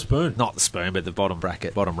literally. You got a spoon. Not the spoon, but the bottom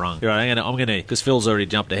bracket, bottom rung. Right, I'm gonna, because Phil's already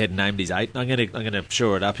jumped ahead and named his 8. I'm gonna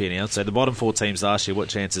shore it up here now. So the bottom 4 teams last year, what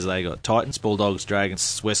chances they got? Titans, Bulldogs,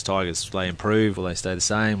 Dragons, West Tigers. Will they improve? Will they stay the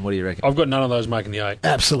same? What do you reckon? I've got none of those making the 8.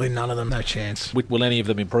 Absolutely none of them. No chance. Will any of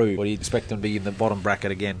them improve? Or do you expect them to be in the bottom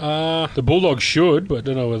bracket again? The Bulldogs should, but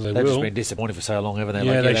don't know whether they They've will. just been disappointed for so long, haven't they?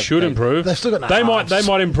 Yeah, they should improve. They've still got no They halves.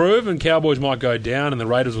 might improve, and Cowboys might go down, and the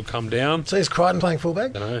Raiders will come down. So is Crichton playing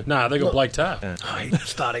fullback? Nah, they got Blake Tapp. Oh, he's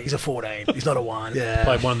starting. He's a 14. He's not a 1. Yeah.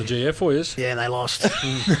 Played one in the GF for you. Yeah, and they lost.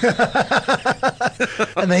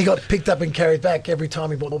 And then he got picked up and carried back every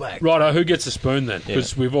time he brought the ball back. Righto, who gets the spoon then?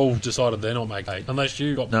 Because we've all decided they're not making 8, unless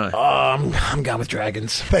you got. No. Oh, I'm going with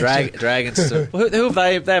Dragons. Thanks, Dragons. Who have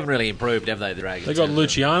they? They haven't really improved, have they? The Dragons. They got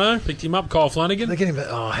Luciano, picked him up. Kyle Flanagan. They're getting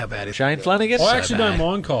how bad is Shane Flanagan. I actually don't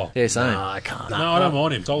mind Kyle. Yeah, same. No, I can't. No, I don't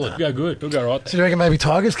mind him. Solid. He'll go good. He'll go right. So do you reckon maybe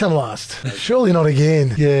Tigers come last? Surely not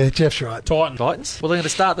again. Yeah, Jeff's right. Titans. Well, they're going to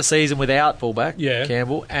start the season without fullback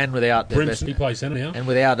Campbell and without their best, Brimson, he plays centre now. and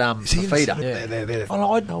without Fafita. They're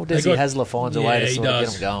Oh, Desi Hasler finds a way to he sort of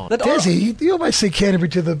does. get them going. Desi, you always see Canterbury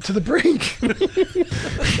to the brink.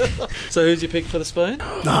 So who's your pick for the spoon?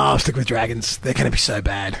 No, I'll stick with Dragons. They're going to be so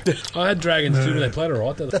bad. I had Dragons too, but they played all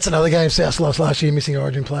right. That's another game South lost last year, missing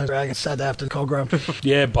Origin players. Dragons, Southampton, Colgrove.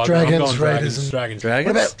 Yeah, bugger. Dragons, I'm going Raiders Dragons. Dragons.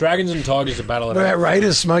 Dragons? What about- Dragons and Tigers are battle it What about out.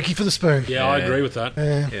 Raiders, Smokey for the spoon? Yeah, I agree with that.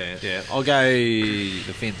 Yeah. I'll go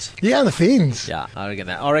the Finns. Yeah, the Finns. Yeah, I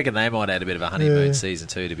reckon they might add a bit of a honeymoon season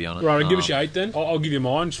too, to be honest. Right, I'll give us your 8 then. I'll give you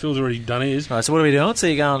mine. Phil's already done his. Right, so what are we doing? So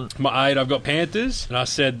you're going... My 8, I've got Panthers, and I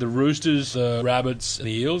said the Roosters, the Rabbits, and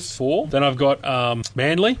the Eels, 4. Then I've got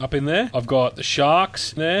Manly up in there. I've got the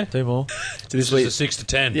Sharks in there. 2 more. This is a 6 to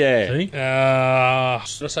 10. Yeah. See? Did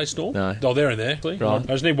I say Storm? No. Oh, they're in there. See? Right. I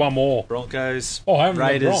just need one more. Broncos. Oh, I haven't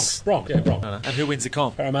Raiders. Bronx. Yeah, Bronx. And who wins the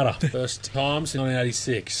comp? Parramatta. First time since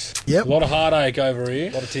 1986. Yep. A lot of heartache over here.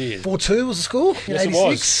 A lot of tears. 4-2 was the score in Yes, it 86.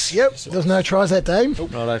 was. Yep. Yes, it There was no tries that day.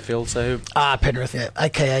 Righto, Phil. So who... Penrith, yeah.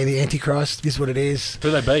 AKA the Antichrist is what it is.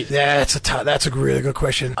 Who they beat? Yeah, that's a really good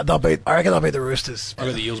question. I reckon they'll beat the Roosters. I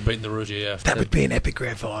got the Eels beating the Roosters, yeah. That would be an epic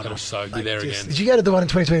grand final. That was so good there again. Did you go to the one in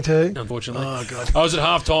 2022? Unfortunately. Oh, God. I was at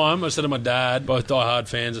half time. I said to my dad, both diehard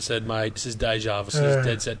fans, I said, mate, this is deja. This is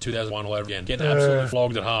dead set 2001 all over again. Getting absolutely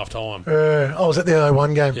flogged at half time. I was at the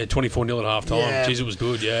 0-1 game. Yeah, 24-0 at half time. Yeah. Jeez, it was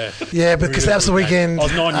good, yeah. Yeah, because that was the weekend. I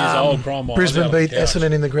was 9 years old, prime. Brisbane beat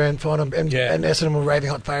Essendon in the grand final, and Essendon were raving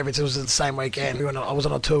hot favourites. It was the same weekend. I was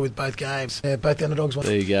on a tour with both games. Yeah, both the underdogs won.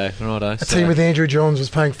 There you go. Righto. A team with Andrew Johns was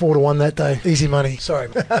paying 4-1 that day. Easy money. Sorry.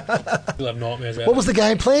 Still have nightmares about What was the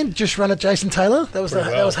game plan? Just run at Jason Taylor? That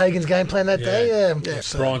was Hagen's game plan that day? Yeah.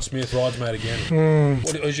 So. Brian Smith, rides mate again.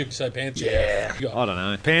 What did you say, Panthers? Yeah. I don't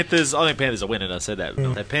know. Panthers. I think Panthers will win it. I said that.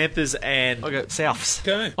 The Panthers and I got Souths.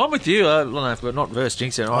 Okay. I'm with you. I don't know if we're not verse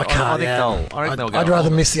jinx here. I reckon they'll go. I'd rather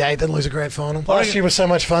miss the 8 than lose a grand final. Last year was so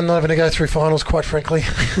much fun not having to go through finals, quite frankly.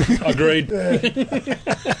 Agreed.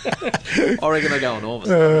 I reckon they're going Orvis.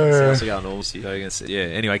 Souths are going Orvis. Yeah.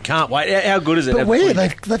 Anyway, can't wait. How good is it? But where?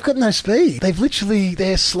 They've got no speed.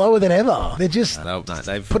 They're slower than ever. They're just... No,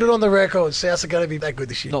 they've put it on the record. Souths are going to be that good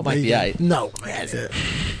this year. not make the 8. No.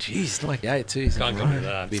 Jeez, not make the 8 too. Can't come to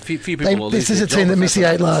that. A few people will This lose is a their team job that if missed the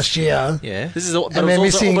that's 8 last year. Yeah, this is. But And it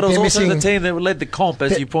was they're also missing- the team that led the comp,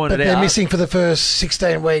 as you pointed but out. they're missing for the first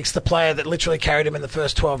 16 weeks the player that literally carried him in the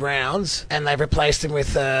first 12 rounds, and they've replaced him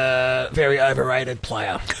with a very overrated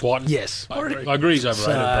player. What? Yes. I agree he's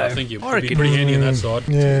overrated, but I think you'd reckon- be pretty handy on that side.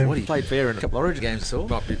 Yeah. What he played fair in a couple of Origin games, so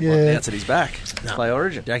might be Yeah. bounce at his back. Play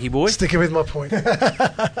Origin, Jackie boy. Sticking with my point. All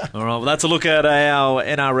right, well, that's a look at our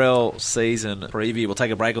NRL season preview. We'll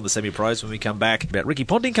take a break on the semi-pros when we come back. About Ricky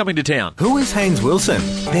Ponting coming to town. Who is Haynes Wilson?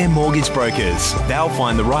 They're mortgage brokers. They'll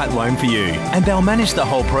find the right loan for you, and they'll manage the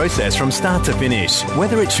whole process from start to finish.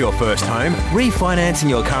 Whether it's your first home, refinancing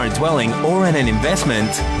your current dwelling, or in an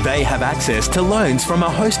investment, they have access to loans from a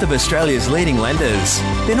host of Australia's leading lenders.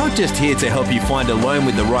 They're not just here to help you find a loan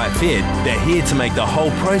with the right fit. They're here to make the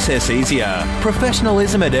whole process easier.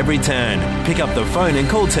 Professionalism at every turn. Pick up the phone and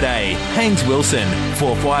call today. Haynes Wilson,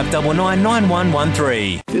 4599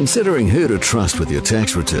 9113. Considering who to trust with your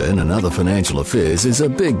tax return and other financial affairs is a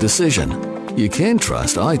big decision. You can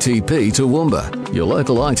trust ITP Toowoomba. Your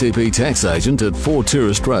local ITP tax agent at 4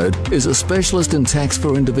 Tourist Road is a specialist in tax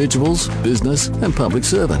for individuals, business and public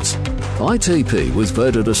servants. ITP was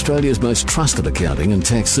voted Australia's most trusted accounting and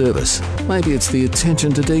tax service. Maybe it's the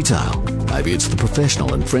attention to detail. Maybe it's the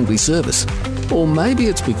professional and friendly service. Or maybe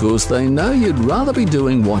it's because they know you'd rather be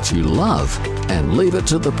doing what you love and leave it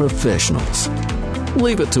to the professionals.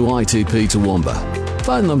 Leave it to ITP Toowoomba.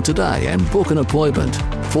 Phone them today and book an appointment.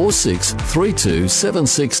 4632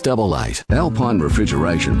 7688. Alpine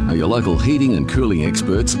Refrigeration are your local heating and cooling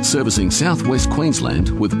experts servicing southwest Queensland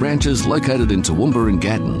with branches located in Toowoomba and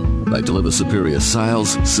Gatton. They deliver superior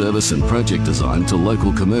sales, service and project design to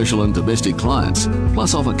local commercial and domestic clients,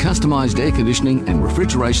 plus offer customised air conditioning and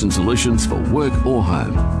refrigeration solutions for work or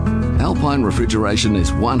home. Alpine Refrigeration is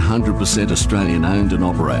 100% Australian owned and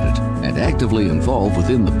operated and actively involved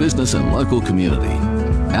within the business and local community.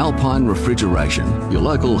 Alpine Refrigeration, your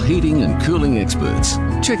local heating and cooling experts.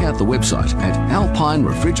 Check out the website at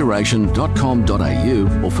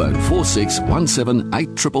alpinerefrigeration.com.au or phone 4617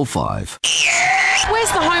 8555.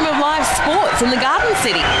 Where's the home of live sports in the Garden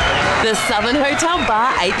City? The Southern Hotel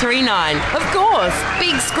Bar 839. Of course,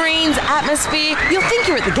 big screens, atmosphere. You'll think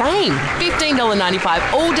you're at the game.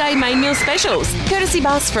 $15.95 all-day main meal specials. Courtesy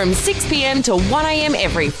bus from 6 p.m. to 1 a.m.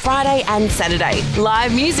 every Friday and Saturday.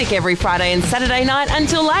 Live music every Friday and Saturday night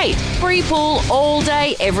until late. Free pool all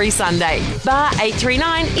day every Sunday. Bar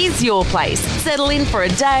 839 is your place. Settle in for a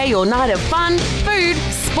day or night of fun, food,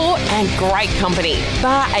 sport and great company.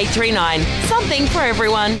 Bar 839. Something for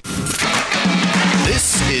everyone.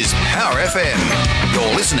 This is Power FM.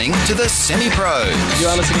 You're listening to the Semi-Pros. You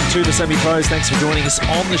are listening to the Semi-Pros. Thanks for joining us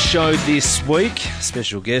on the show this week.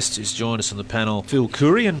 Special guest who's joined us on the panel, Phil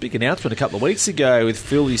Coorey, and big announcement a couple of weeks ago with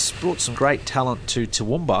Phil. He's brought some great talent to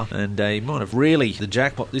Toowoomba, and he might have really the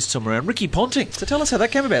jackpot this time around. Ricky Ponting. So tell us how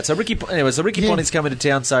that came about. So Ricky Ponting's coming to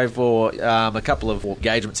town for a couple of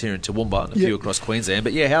engagements here in Toowoomba and a few across Queensland.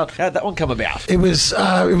 But how did that one come about? It was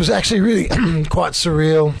actually really quite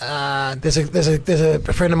surreal. There's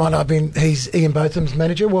a friend of mine. He's Ian Botham's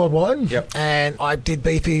manager worldwide. Yep. And I did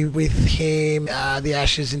beefy with him the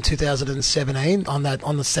Ashes in 2017 on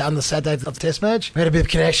the Saturday of the Test match. We had a bit of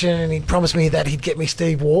connection, and he promised me that he'd get me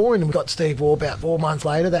Steve Waugh, and we got Steve Waugh about 4 months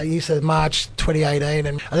later that year, so March 2018.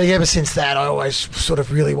 And I think ever since that, I always sort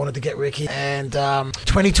of really wanted to get Ricky. And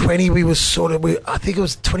 2020, I think it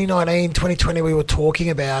was 2019, 2020, we were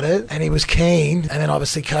talking about it, and he was keen. And then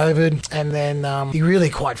obviously COVID, and then he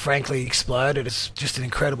really, quite frankly, exploded. It's just an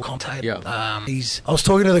incredible commentator. Yeah. I was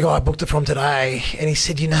talking to the guy I booked it from today, and he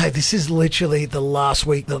said, this is literally the last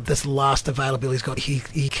week, this last availability he's got.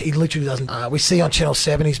 He literally doesn't. We see on Channel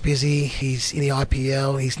 7 he's busy. He's in the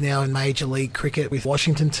IPL. He's now in Major League Cricket with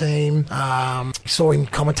Washington team. Saw him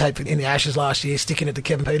commentate in the Ashes last year, sticking it to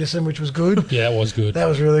Kevin Peterson, which was good. Yeah, it was good. That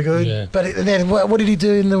was really good. Yeah. But then what did he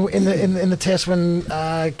do in the test when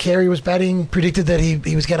Carey was batting? Predicted that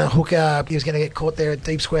he was going to hook up. He was going to get caught there at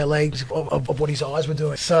deep square legs of what his eyes were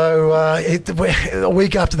doing. So a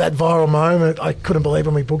week after that viral moment, I couldn't believe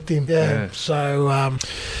when we booked him. Yeah. So.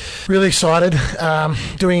 Really excited.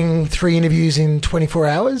 Doing 3 interviews in 24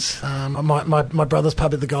 hours. My brother's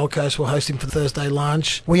pub at the Gold Coast will host him for Thursday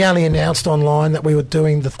lunch. We only announced online that we were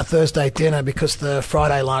doing a Thursday dinner because the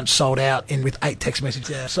Friday lunch sold out with 8 text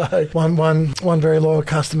messages. Yeah. So one very loyal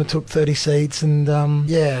customer took 30 seats, and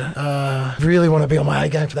really want to be on my A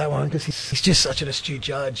game for that one because he's just such an astute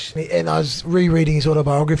judge. And I was rereading his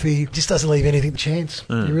autobiography. He just doesn't leave anything to chance.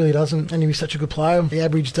 He really doesn't. And he was such a good player. He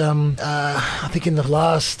averaged, I think in the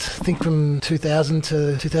last. I think from 2000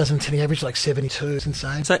 to 2010, he averaged like 72. It's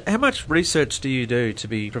insane. So how much research do you do to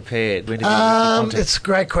be prepared? It's a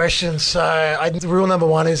great question. So rule number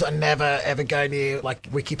 1 is I never, ever go near like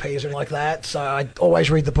Wikipedia or anything like that. So I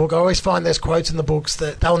always read the book. I always find there's quotes in the books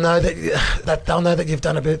that they'll know that you've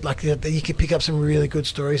done a bit, like that you can pick up some really good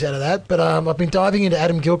stories out of that. But I've been diving into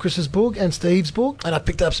Adam Gilchrist's book and Steve's book, and I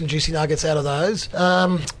picked up some juicy nuggets out of those.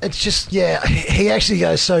 It's just, he actually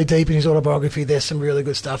goes so deep in his autobiography. There's some really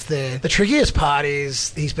good stuff there. The trickiest part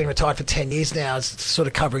is he's been retired for 10 years now. It's sort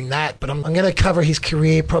of covering that, but I'm going to cover his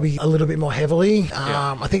career probably a little bit more heavily.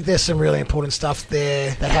 I think there's some really important stuff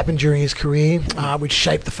there that happened during his career, which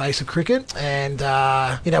shaped the face of cricket. And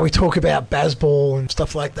we talk about Bazball and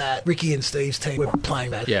stuff like that. Ricky and Steve's team were playing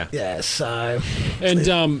that. Yeah. So, and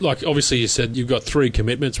obviously you said you've got 3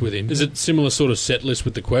 commitments with him. Is it similar sort of set list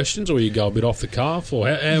with the questions, or you go a bit off the cuff, or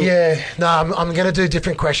how? Yeah, no, I'm going to do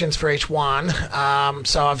different questions for each one.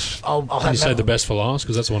 So I'll have. Can you say the best for last,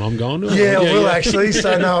 because that's what I'm going to. Yeah, I will actually.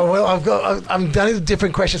 So no, I'm done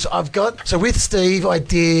different questions. So with Steve,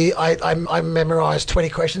 I memorised 20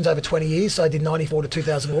 questions over 20 years. So I did 94 to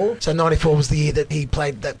 2004. So 94 was the year that he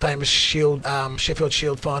played that famous Sheffield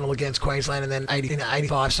Shield final against Queensland, and then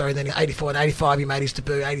 85. Sorry, then 84 and 85 he made his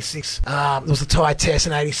debut. 86 was the tie test,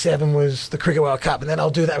 and 87 was the Cricket World Cup. And then I'll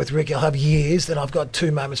do that with Ricky. I'll have years. Then I've got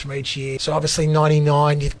 2 moments from each year. So obviously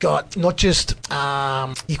 99, you've got not just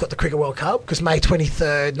you've got the Cricket World Cup, because May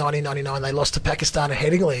 23rd, 1999, they lost to Pakistan at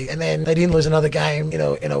Headingley, and then they didn't lose another game in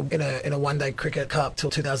a one-day cricket cup till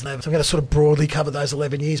 2011. So I'm going to sort of broadly cover those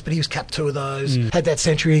 11 years, but he was capped 2 of those. Had that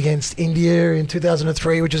century against India in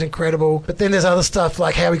 2003, which is incredible. But then there's other stuff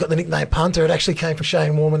like how he got the nickname punter. It actually came from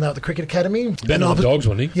Shane Warman at the Cricket Academy. Better than the Dogs,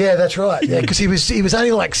 wasn't he? Yeah, that's right. Yeah, because he was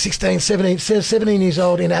only like 17 years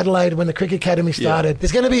old in Adelaide when the Cricket Academy started. Yeah.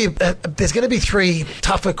 There's going to be 3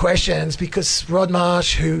 tougher questions because Rod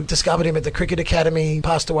Marsh, who discovered him at the Cricket Academy,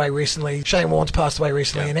 passed away recently. Shane Warne's passed away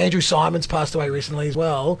recently, and Andrew Symonds passed away recently as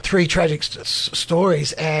well. 3 tragic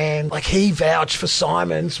stories, and like he vouched for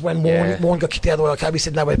Symonds when Warne got kicked out of the World Cup. He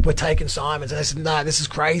said, "No, we're taking Symonds," and they said, "No, this is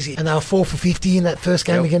crazy." And they were 4 for 50 in that first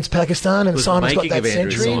game against Pakistan, and Symonds got that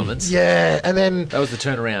century. Yeah, and then that was the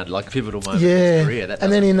turnaround, like pivotal moment in his career.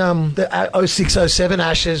 And then in the 06-07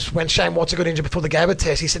 Ashes, when Shane Watson got injured before the Gabba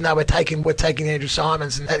Test, he said, "No, we're taking Andrew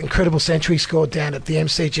Symonds," and that incredible century scored down at the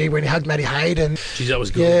MCG when he hugged Matty Hayden. Jeez, that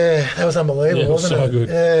was good. Yeah, that was unbelievable, wasn't so it? good.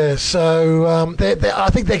 Yeah, so I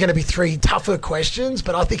think they're going to be 3 tougher questions,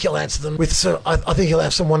 but I think he'll answer them with. I think he'll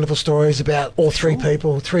have some wonderful stories about all 3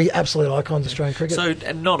 people, 3 absolute icons of Australian cricket. So,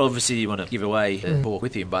 and not obviously you want to give away the talk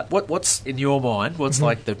with him, but what's in your mind? What's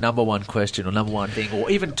like the number one question or number one thing, or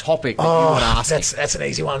even topic that you want to ask? That's an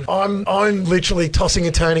easy one. I'm literally tossing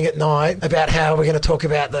and turning at night about how we're going to talk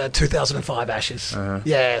about the 2005 Ashes.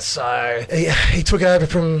 Yeah, so he took over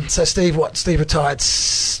from Steve retired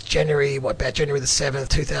January the 7th,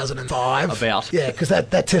 2005. Because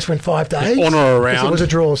that test went 5 days. On or around. It was a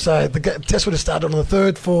draw, so the test would have started on the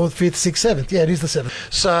 3rd, 4th, 5th, 6th, 7th. Yeah, it is the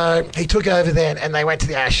 7th. So he took over then, and they went to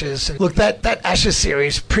the Ashes. And look, that Ashes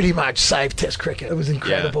series pretty much saved Test cricket. It was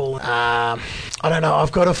incredible. Yeah. I don't know.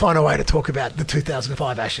 I've got to find a way to talk about the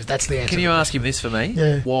 2005 Ashes. That's the answer. Can you ask him this for me?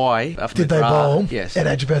 Yeah. Why did they bowl? Yes. At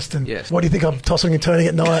Edgbaston. Yes. What do you think I'm tossing and turning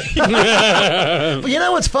at night? Well, you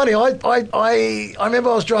know what's funny? I remember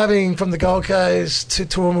I was driving from the Gold Coast to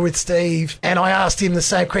Toowoomba with Steve, and I asked him the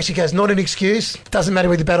same question. He goes, "Not an excuse. Doesn't matter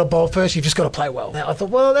whether you bat or bowl first. You've just got to play well." Now, I thought,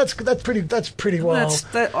 well, that's pretty well.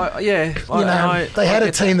 They had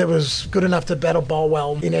a team that was good enough to bat or bowl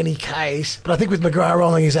well in any case. But I think with McGrath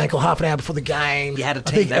rolling his ankle half an hour before the game, you had a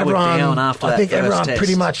team that were down after that. I think everyone test.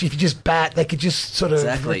 Pretty much, if you just bat, they could just sort of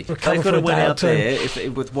recover. They could have went out there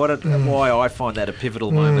with why I find that a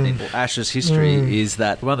pivotal moment in Ashes history is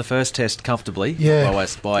that we won the first test comfortably.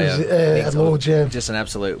 By just an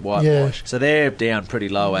absolute whitewash. So they're down pretty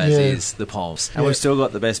low as is the Palms, and we've still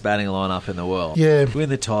got the best batting lineup in the world. Win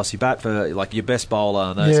the toss, you bat for like your best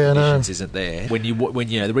bowler, and those conditions isn't there. When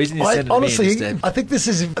the reason you send them in I think this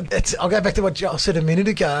is. I'll go back to what Joel said a minute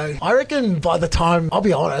ago. I reckon by the time, I'll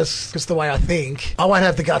be honest, because the way I think, I won't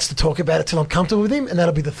have the guts to talk about it till I'm comfortable with him, and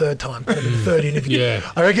that'll be the third time. That'll be the third interview.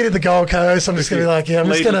 I reckon at the Gold Coast, I'm just going to be like, I'm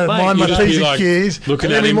just going to mind my P's and Q's, and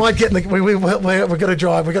then we might get in the. We've got to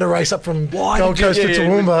drive. We've got to race up from Gold Coast to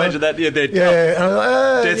Toowoomba. Imagine that.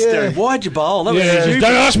 Dead staring. Why'd you bowl? That was don't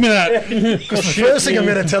ask me that. Because the first thing I'm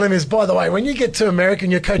going to tell him is, by the way, when you get to America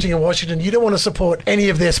and you're coaching in Washington, you don't want to support any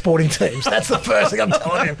of their sporting teams. That's the first thing I'm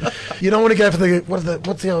telling him. You don't want to go for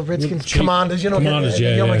what's the old Redskins? Commanders. You're not Commanders,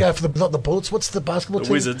 you don't want to go for not the Bullets. What's the basketball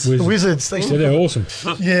team? Wizards. The Wizards. They're awesome.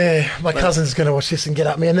 Yeah, my cousin's going to watch this and get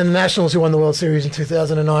up me. And then the Nationals, who won the World Series in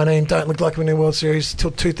 2019, don't look like winning the World Series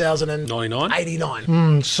till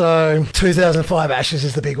 2089. So 2005 Ashes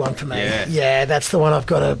is the big one for me. Yeah, that's the one I've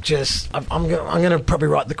got to just. I'm going to probably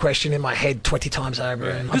write the question in my head 20 times over,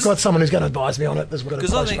 and I've got someone who's going to advise me on it.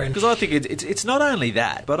 Because I think it's not only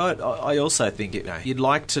that, but I also think you'd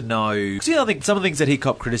like to know. Because I think some of the things that he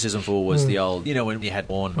copped criticism for was the old, when you had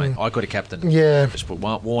Warren, mate, I could have captained. Just put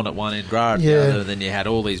Warren at one end, Grant at the other, and then you had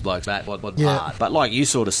all these blokes bat. But like you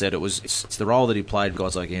sort of said, it's the role that he played,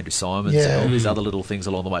 guys like Andrew Simons, and all these other little things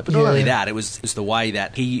along the way. But not only that, it was the way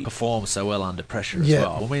that he performed so well under pressure as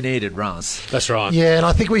well. When we needed runs. That's right. Yeah, and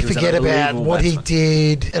I think we forget about what he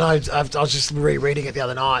did, and I was just rereading it the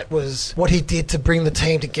other night, was what he did to bring the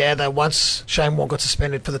team together once Shane Warne got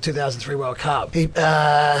suspended for the 2003 World Cup.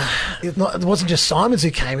 It wasn't just Simons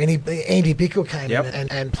who came in, Andy Bickle came in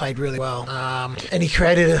and played really well. And he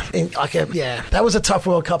created that was a tough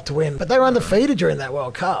World Cup to win, but they were undefeated during that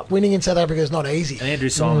World Cup. Winning in South Africa is not easy. And Andrew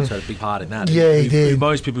Simons had a big part in that. Yeah, he did.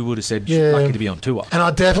 Most people would have said lucky to be on tour. And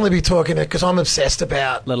I'd definitely be talking it because I'm obsessed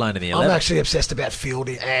about. Let alone in the 11. I'm actually obsessed about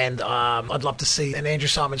fielding, and I'd love to see. And Andrew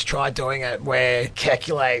Simons tried doing it, where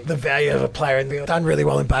calculate the value of a player, and they've done really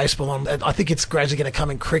well in baseball. I think it's gradually going to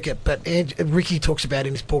come in cricket. But Ricky talks about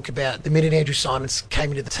in his book about the minute Andrew Simons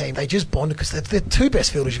came into the team, they just bonded because they're the two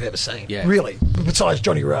best fielders you've ever seen. Yeah. Really, besides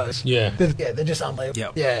Johnny Rose. They're just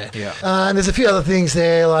unbelievable. And there's a few other things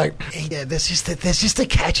there, like there's just a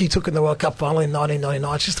catch he took in the World Cup final in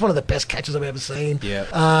 1999. It's just one of the best catches I've ever seen.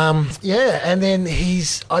 And then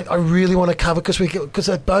I really want to cover because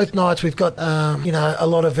at both nights we've got a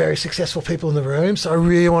lot of very successful people in the room, so I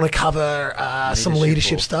really want to cover some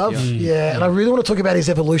leadership stuff. And I really want to talk about his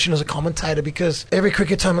evolution as a commentator, because every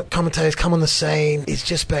cricket commentator's come on the scene, it's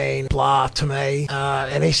just been blah to me,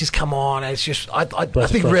 and he's just come on, and it's just I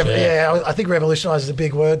think revolutionise is a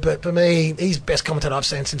big word, but for me he's the best commentator I've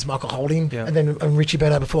seen since Michael Holding, and Richie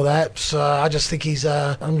Beno before that. So I just think he's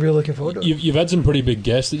I'm really looking forward to it. You've had some pretty big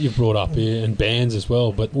guests that you've brought up here, and bands as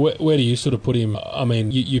well, but where do you sort of put him? I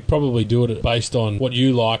mean, you probably do it based on what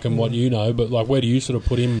you like and what you know, but like, where do you sort of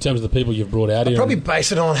put him in terms of the people you've brought out here? I'd probably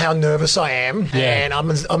base it on how nervous I am, and I'm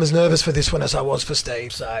as nervous for this one as I was for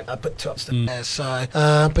Steve, so I put two ups to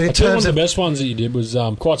but in terms terms of of... the best ones that you did was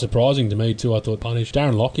quite surprising to me too. I thought punish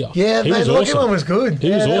Darren Lockyer. Yeah, he mate, was the Lockyer awesome. one was good. He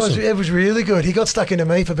was awesome. It was really good. He got stuck into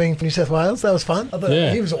me for being from New South Wales. That was fun. I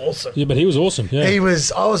thought he was awesome. Yeah, but he was awesome. Yeah,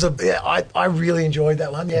 I really enjoyed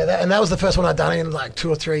that one. Yeah, and that was the first one I'd done in like 2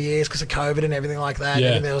 or 3 years because of COVID and everything like that.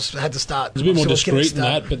 Yeah. And then had to start. It was a bit more sort of getting discreet than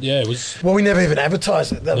started. that, but yeah, it was. Well, we never even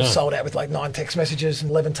advertised it. That was No. sold out with like 9 text messages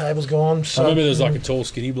and 11 tables gone. So I remember there was like a tall,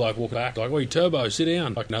 skinny bloke walking back, like, "Wait, Turbo, sit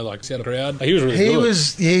down." Like, no, like, sit out of the crowd. He was really good.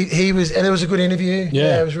 He was, and it was a good interview.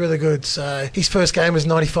 Yeah. It was really good. So his first game was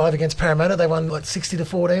 95 against Parramatta. They won like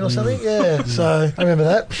 60-14 or something. Yeah. So I remember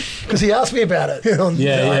that because he asked me about it. He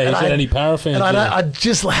said any Para fans. And I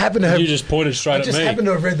just happened to have. You just pointed straight at me. I just happened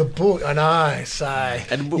to have read the book. I know. So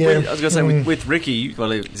And yeah. I was going to say, with Ricky,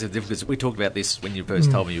 well, it's difficult. We talked about this when you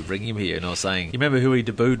first told me you were bringing him here, and I was saying, you remember who he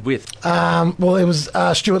debuted with? Well, it was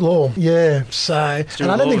Stuart Law. Yeah. So,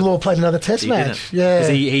 and I don't think Law played another Test match. Yeah. Because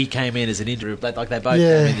he came in as an interim, like they both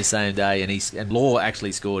came in the same day, and Law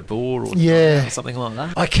actually scored 4 or something like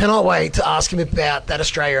that. I cannot wait to ask him about that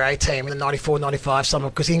Australia A team in the 94-95 summer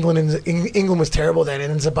because England was terrible then,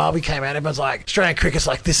 and Zimbabwe came out. Everyone's like, Australian cricket's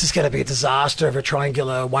like, this is going to be a disaster of a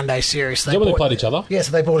triangular one-day series. Is that when they played each other? Yeah,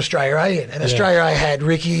 so they brought Australia A in, and Australia A had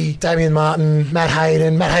Ricky, Damien Martin, Matt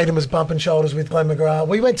Hayden. Matt Hayden was bumping shoulders with Glenn McGrath.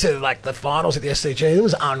 We went to like the finals at the SCG. It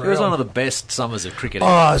was unreal. It was one of the best summers of cricket.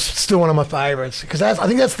 Oh, it's still one of my favourites because I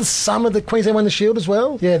think that's the summer that Queensland won the Shield as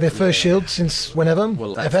well. Yeah, their first Shield since whenever,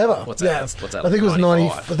 if ever. What's that? What's that? I think it was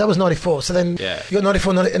 90. That was 94. So then you got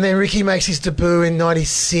 94, and then Ricky makes his debut in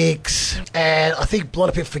 96. And I think a lot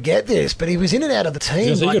of people forget this, but he was in and out of the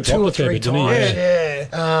team like 2 or 3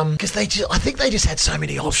 times. Because I think they just had so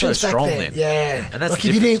many options back then. Yeah, and that's like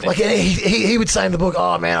if you didn't, like he would say in the book,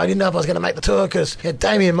 "Oh man, I didn't know if I was going to make the tour because you had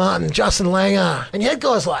Damien Martin, Justin Langer, and you had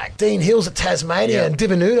guys like Dean Hills at Tasmania and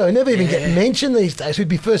Divinudo who never even get mentioned these days. Who'd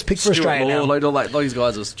be first pick for Australia now. Like those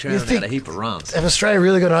guys were churning out a heap of runs. Have Australia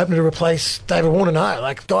really got an opener to replace David Warner? No,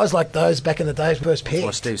 like guys like those back in the days, first pick.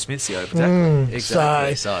 Or Steve Smith's the opener.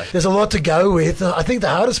 Exactly. So there's a lot to go with. I think the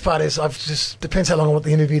hardest part is depends how long I want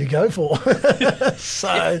the interview to go for.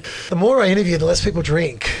 So the more I interview, the less people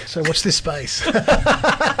drink. So watch this space.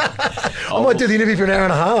 I might do the interview for an hour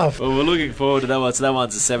and a half. Well, we're looking forward to that one. So that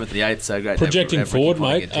one's the 7th and the 8th. So great. Projecting forward,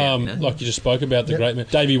 mate. Like you just spoke about the great man,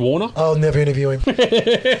 Davey Warner. I'll never interview him.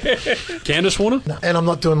 Candace Warner. No, and I'm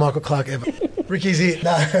not doing Michael Clark ever. Ricky's it.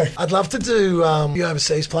 No, I'd love to do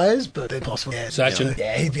overseas players, but they're possible. Yeah, Sachin.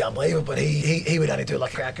 Yeah, he'd be unbelievable, but he would only do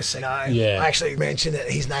like a casino. Yeah. I actually mentioned that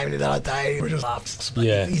his name the other day. We just laughed.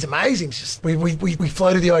 Yeah. He's amazing. It's just we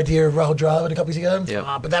floated the idea of Rahul Dravid a couple years ago.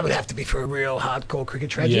 Yeah. But that would have to be for a real hardcore cricket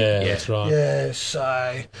tragedy. Yeah, that's right. Yeah,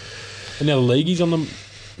 so. And now the leagueies on them.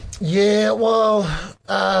 Yeah, well,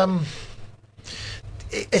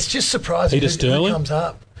 it's just surprising who comes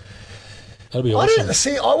up. That'd be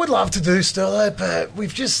awesome. I would love to do Sterlo, but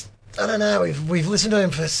we've just, I don't know, we've listened to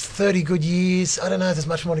him for 30 good years. I don't know if there's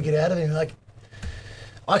much more to get out of him. Like,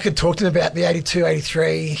 I could talk to him about the 82,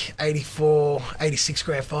 83, 84, 86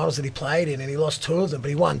 grand finals that he played in, and he lost 2 of them, but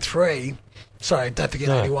he won 3. Sorry, don't forget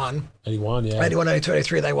 81. 81, yeah. 81, 82,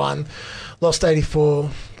 83, they won. Lost 84,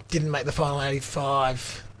 didn't make the final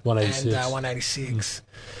 85. 186. And 186.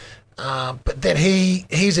 But then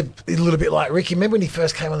he's a little bit like Ricky. Remember when he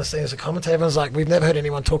first came on the scene as a commentator? Everyone's like, we've never heard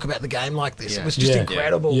anyone talk about the game like this. Yeah. It was just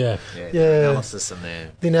incredible. Yeah. Analysis in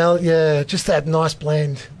there. Just that nice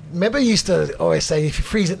blend. Remember he used to always say, if you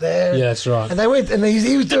freeze it there. Yeah, that's right. And they went, and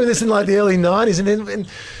he was doing this in like the early 90s, and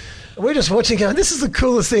we're just watching going, this is the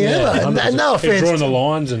coolest thing ever. And no offense. Drawing the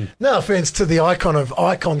lines and... No offense to the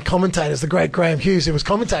icon commentators, the great Graham Hughes, who was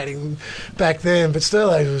commentating back then, but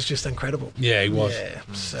Sterlo was just incredible. Yeah, he was.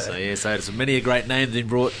 Yeah, so there's many a great name been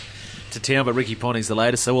brought to town, but Ricky Ponting's the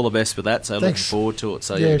latest, so all the best with that. So looking forward to it.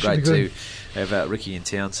 So great to have Ricky in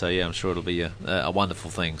town. So I'm sure it'll be a wonderful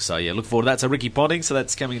thing. So look forward to that. So Ricky Ponting, so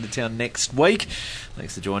that's coming into town next week.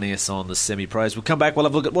 Thanks for joining us on the Semi-Pros. We'll come back, we'll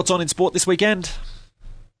have a look at what's on in sport this weekend.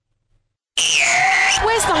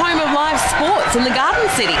 Where's the home of live sports in the Garden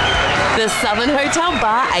City? The Southern Hotel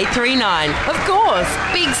Bar 839. Of course,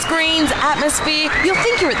 big screens, atmosphere. You'll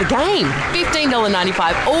think you're at the game.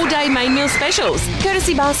 $15.95 all-day main meal specials.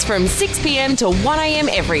 Courtesy bus from 6 p.m. to 1 a.m.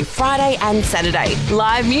 every Friday and Saturday.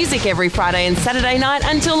 Live music every Friday and Saturday night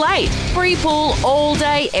until late. Free pool all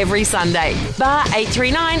day every Sunday. Bar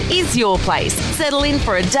 839 is your place. Settle in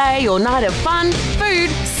for a day or night of fun, food,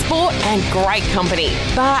 sport and great company.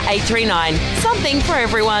 Bar 839. Something for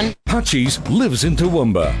everyone. Hutchie's lives in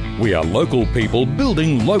Toowoomba. We are local people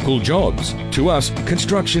building local jobs. To us,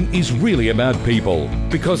 construction is really about people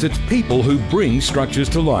because it's people who bring structures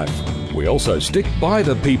to life. We also stick by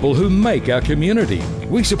the people who make our community.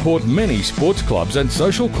 We support many sports clubs and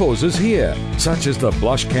social causes here, such as the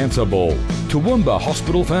Blush Cancer Ball, Toowoomba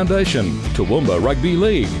Hospital Foundation, Toowoomba Rugby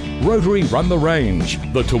League, Rotary Run the Range,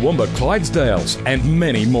 the Toowoomba Clydesdales, and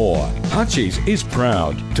many more. Hutchies is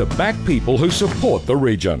proud to back people who support the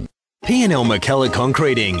region. P&L McKellar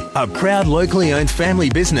Concreting, a proud locally owned family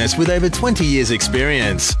business with over 20 years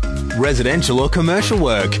experience. Residential or commercial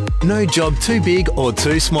work, no job too big or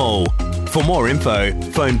too small. For more info,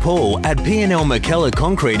 phone Paul at P&L McKellar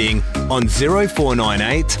Concreting on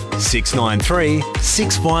 0498 693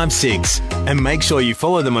 656 and make sure you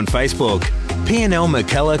follow them on Facebook. P&L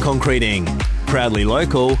McKellar Concreting. Proudly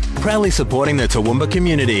local, proudly supporting the Toowoomba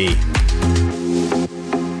community.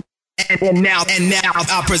 And now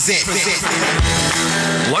I present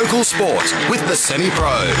Local Sport with the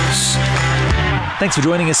Semi-Pros. Thanks for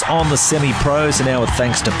joining us on the Semi-Pros, and now with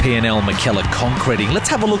thanks to P&L McKellar Concreting. Let's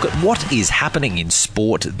have a look at what is happening in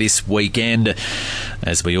sport this weekend.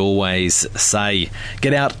 As we always say,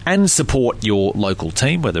 get out and support your local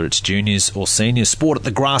team, whether it's juniors or seniors. Sport at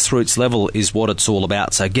the grassroots level is what it's all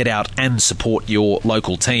about, so get out and support your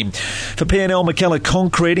local team. For P&L McKellar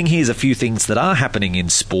Concreting, here's a few things that are happening in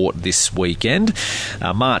sport this weekend.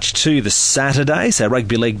 March 2, the Saturday, so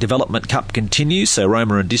Rugby League Development Cup continues, so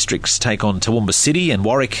Roma and Districts take on Toowoomba City, and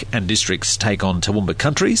Warwick and Districts take on Toowoomba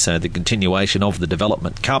Country, so the continuation of the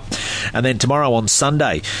Development Cup. And then tomorrow on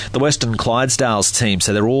Sunday, the Western Clydesdales team,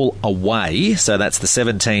 so they're all away, so that's the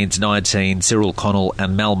 17s, 19, Cyril Connell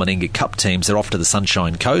and Mal Meninga Cup teams. They're off to the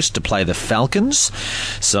Sunshine Coast to play the Falcons,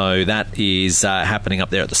 so that is happening up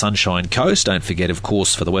there at the Sunshine Coast. Don't forget, of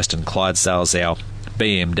course, for the Western Clydesdales, our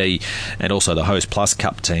BMD and also the Host Plus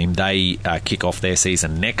Cup team, they kick off their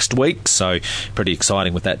season next week, so pretty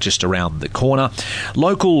exciting with that just around the corner.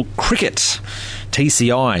 Local cricket,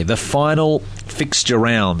 TCI, the final fixture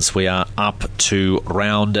rounds. We are up to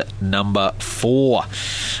round number 4.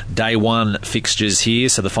 Day 1 fixtures here,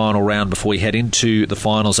 so the final round before we head into the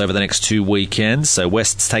finals over the next 2 weekends. So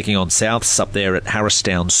West's taking on Souths up there at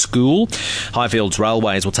Harristown School. Highfields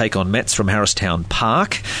Railways will take on Mets from Harristown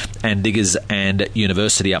Park, and Diggers and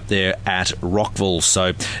University up there at Rockville.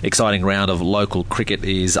 So exciting round of local cricket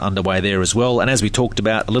is underway there as well. And as we talked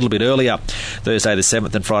about a little bit earlier, Thursday the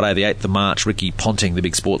 7th and Friday the 8th of March, Ricky Ponting, the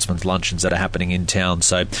big sportsman's luncheons that are happening in town.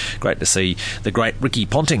 So great to see the great Ricky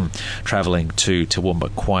Ponting travelling to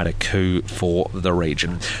Toowoomba. Quite a coup for the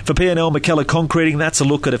region. For P&L McKellar Concreting, that's a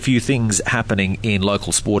look at a few things happening in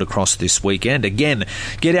local sport across this weekend. Again,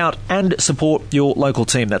 get out and support your local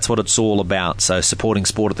team. That's what it's all about. So supporting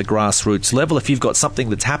sport at the grassroots level. If you've got something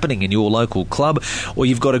that's happening in your local club, or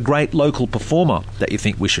you've got a great local performer that you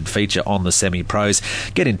think we should feature on the Semi-Pros,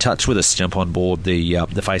 get in touch with us. Jump on board the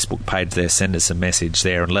Facebook page there. Send us a message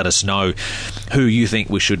there and let us know who you think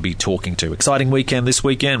we should be talking to. Exciting weekend this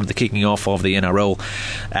weekend with the kicking off of the NRL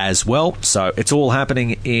as well. So it's all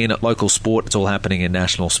happening in local sport. It's all happening in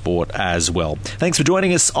national sport as well. Thanks for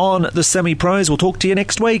joining us on the Semi-Pros. We'll talk to you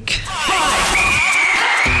next week.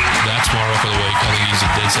 That's my rock of the week. I think he's a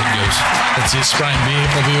dead set goose. That's it, spraying beer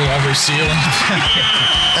probably all over his ceiling.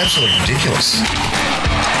 Absolutely ridiculous.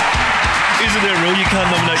 Isn't there a rule you can't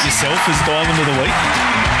nominate yourself as Diamond of the Week?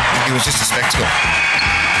 It was just a spectacle.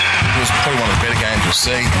 It was probably one of the better games you'll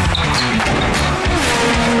see.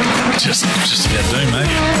 Just about doing, mate.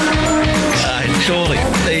 Surely.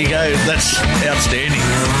 There you go. That's outstanding.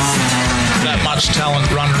 That much talent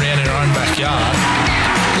running around in our own backyard.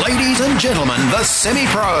 Ladies and gentlemen, the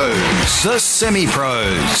Semi-Pros. The Semi-Pros.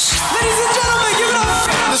 Ladies and gentlemen, give it up.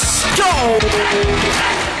 Let's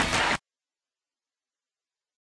go!